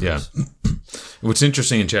 fellow believers. Yeah. What's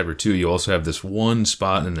interesting in chapter 2, you also have this one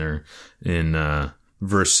spot in there in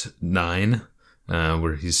verse 9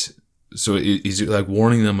 where he's like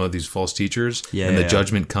warning them of these false teachers and the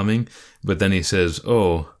judgment coming. But then he says, if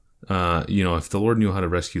the Lord knew how to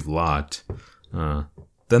rescue Lot,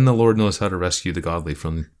 then the Lord knows how to rescue the godly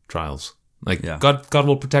from trials. Like God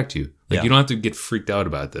will protect you. Like you don't have to get freaked out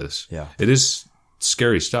about this. Yeah. It is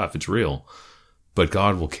scary stuff. It's real, but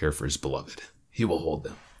God will care for His beloved. He will hold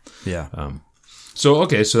them. Yeah. So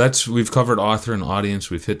we've covered author and audience.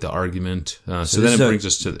 We've hit the argument. So then it brings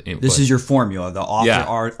us to the. This is your formula: the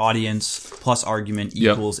author, audience plus argument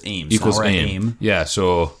equals aims. Equals aim. Yeah.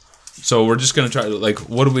 So we're just gonna try. Like,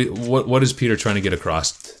 what is Peter trying to get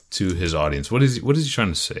across to his audience? What is he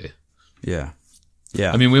trying to say? Yeah.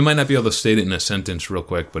 Yeah. I mean, we might not be able to state it in a sentence real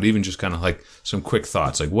quick, but even just kind of like some quick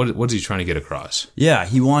thoughts. Like, what is he trying to get across? Yeah,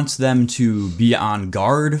 he wants them to be on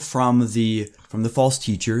guard from the false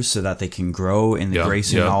teachers so that they can grow in the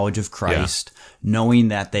grace and knowledge of Christ, knowing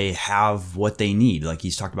that they have what they need. Like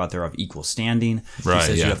he's talked about, they're of equal standing. Right, he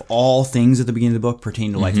says you have all things at the beginning of the book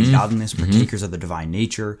pertaining to life and godliness, partakers of the divine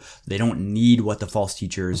nature. They don't need what the false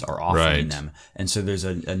teachers are offering them. And so there's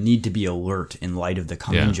a need to be alert in light of the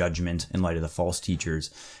coming judgment, in light of the false teachers,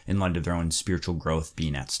 in light of their own spiritual growth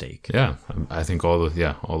being at stake. Yeah, I think all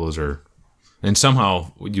those are. And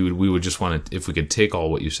somehow we would just want to, if we could take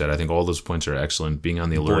all what you said, I think all those points are excellent. Being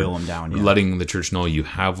on the alert, boil them down, letting the church know you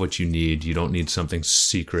have what you need. You don't need something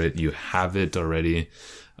secret. You have it already.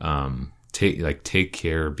 Take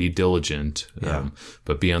care, be diligent,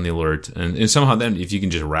 but be on the alert. And somehow then, if you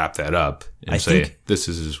can just wrap that up and say this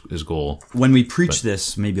is his goal. When we preached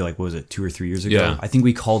this, maybe like, what was it, 2 or 3 years ago? I think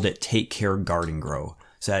we called it "Take Care, Guard, and Grow."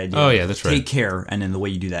 So that idea, that's right. Take care, and then the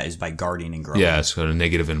way you do that is by guarding and growing. Yeah, it's got a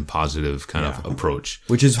negative and positive kind of approach.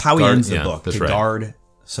 Which is how he ends the book, to guard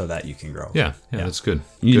so that you can grow. Yeah, that's good.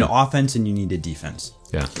 You need an offense and you need a defense.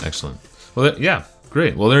 Yeah, excellent. Well,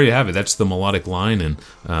 great. Well, there you have it. That's the melodic line, and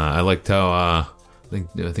I liked how, I think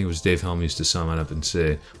it was Dave Helm used to sum it up and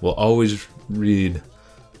say, we'll always read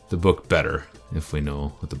the book better if we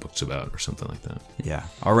know what the book's about or something like that. Yeah.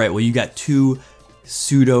 All right. Well, you got 2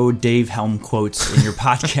 pseudo Dave Helm quotes in your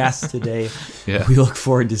podcast today. Yeah. We look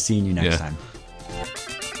forward to seeing you next time.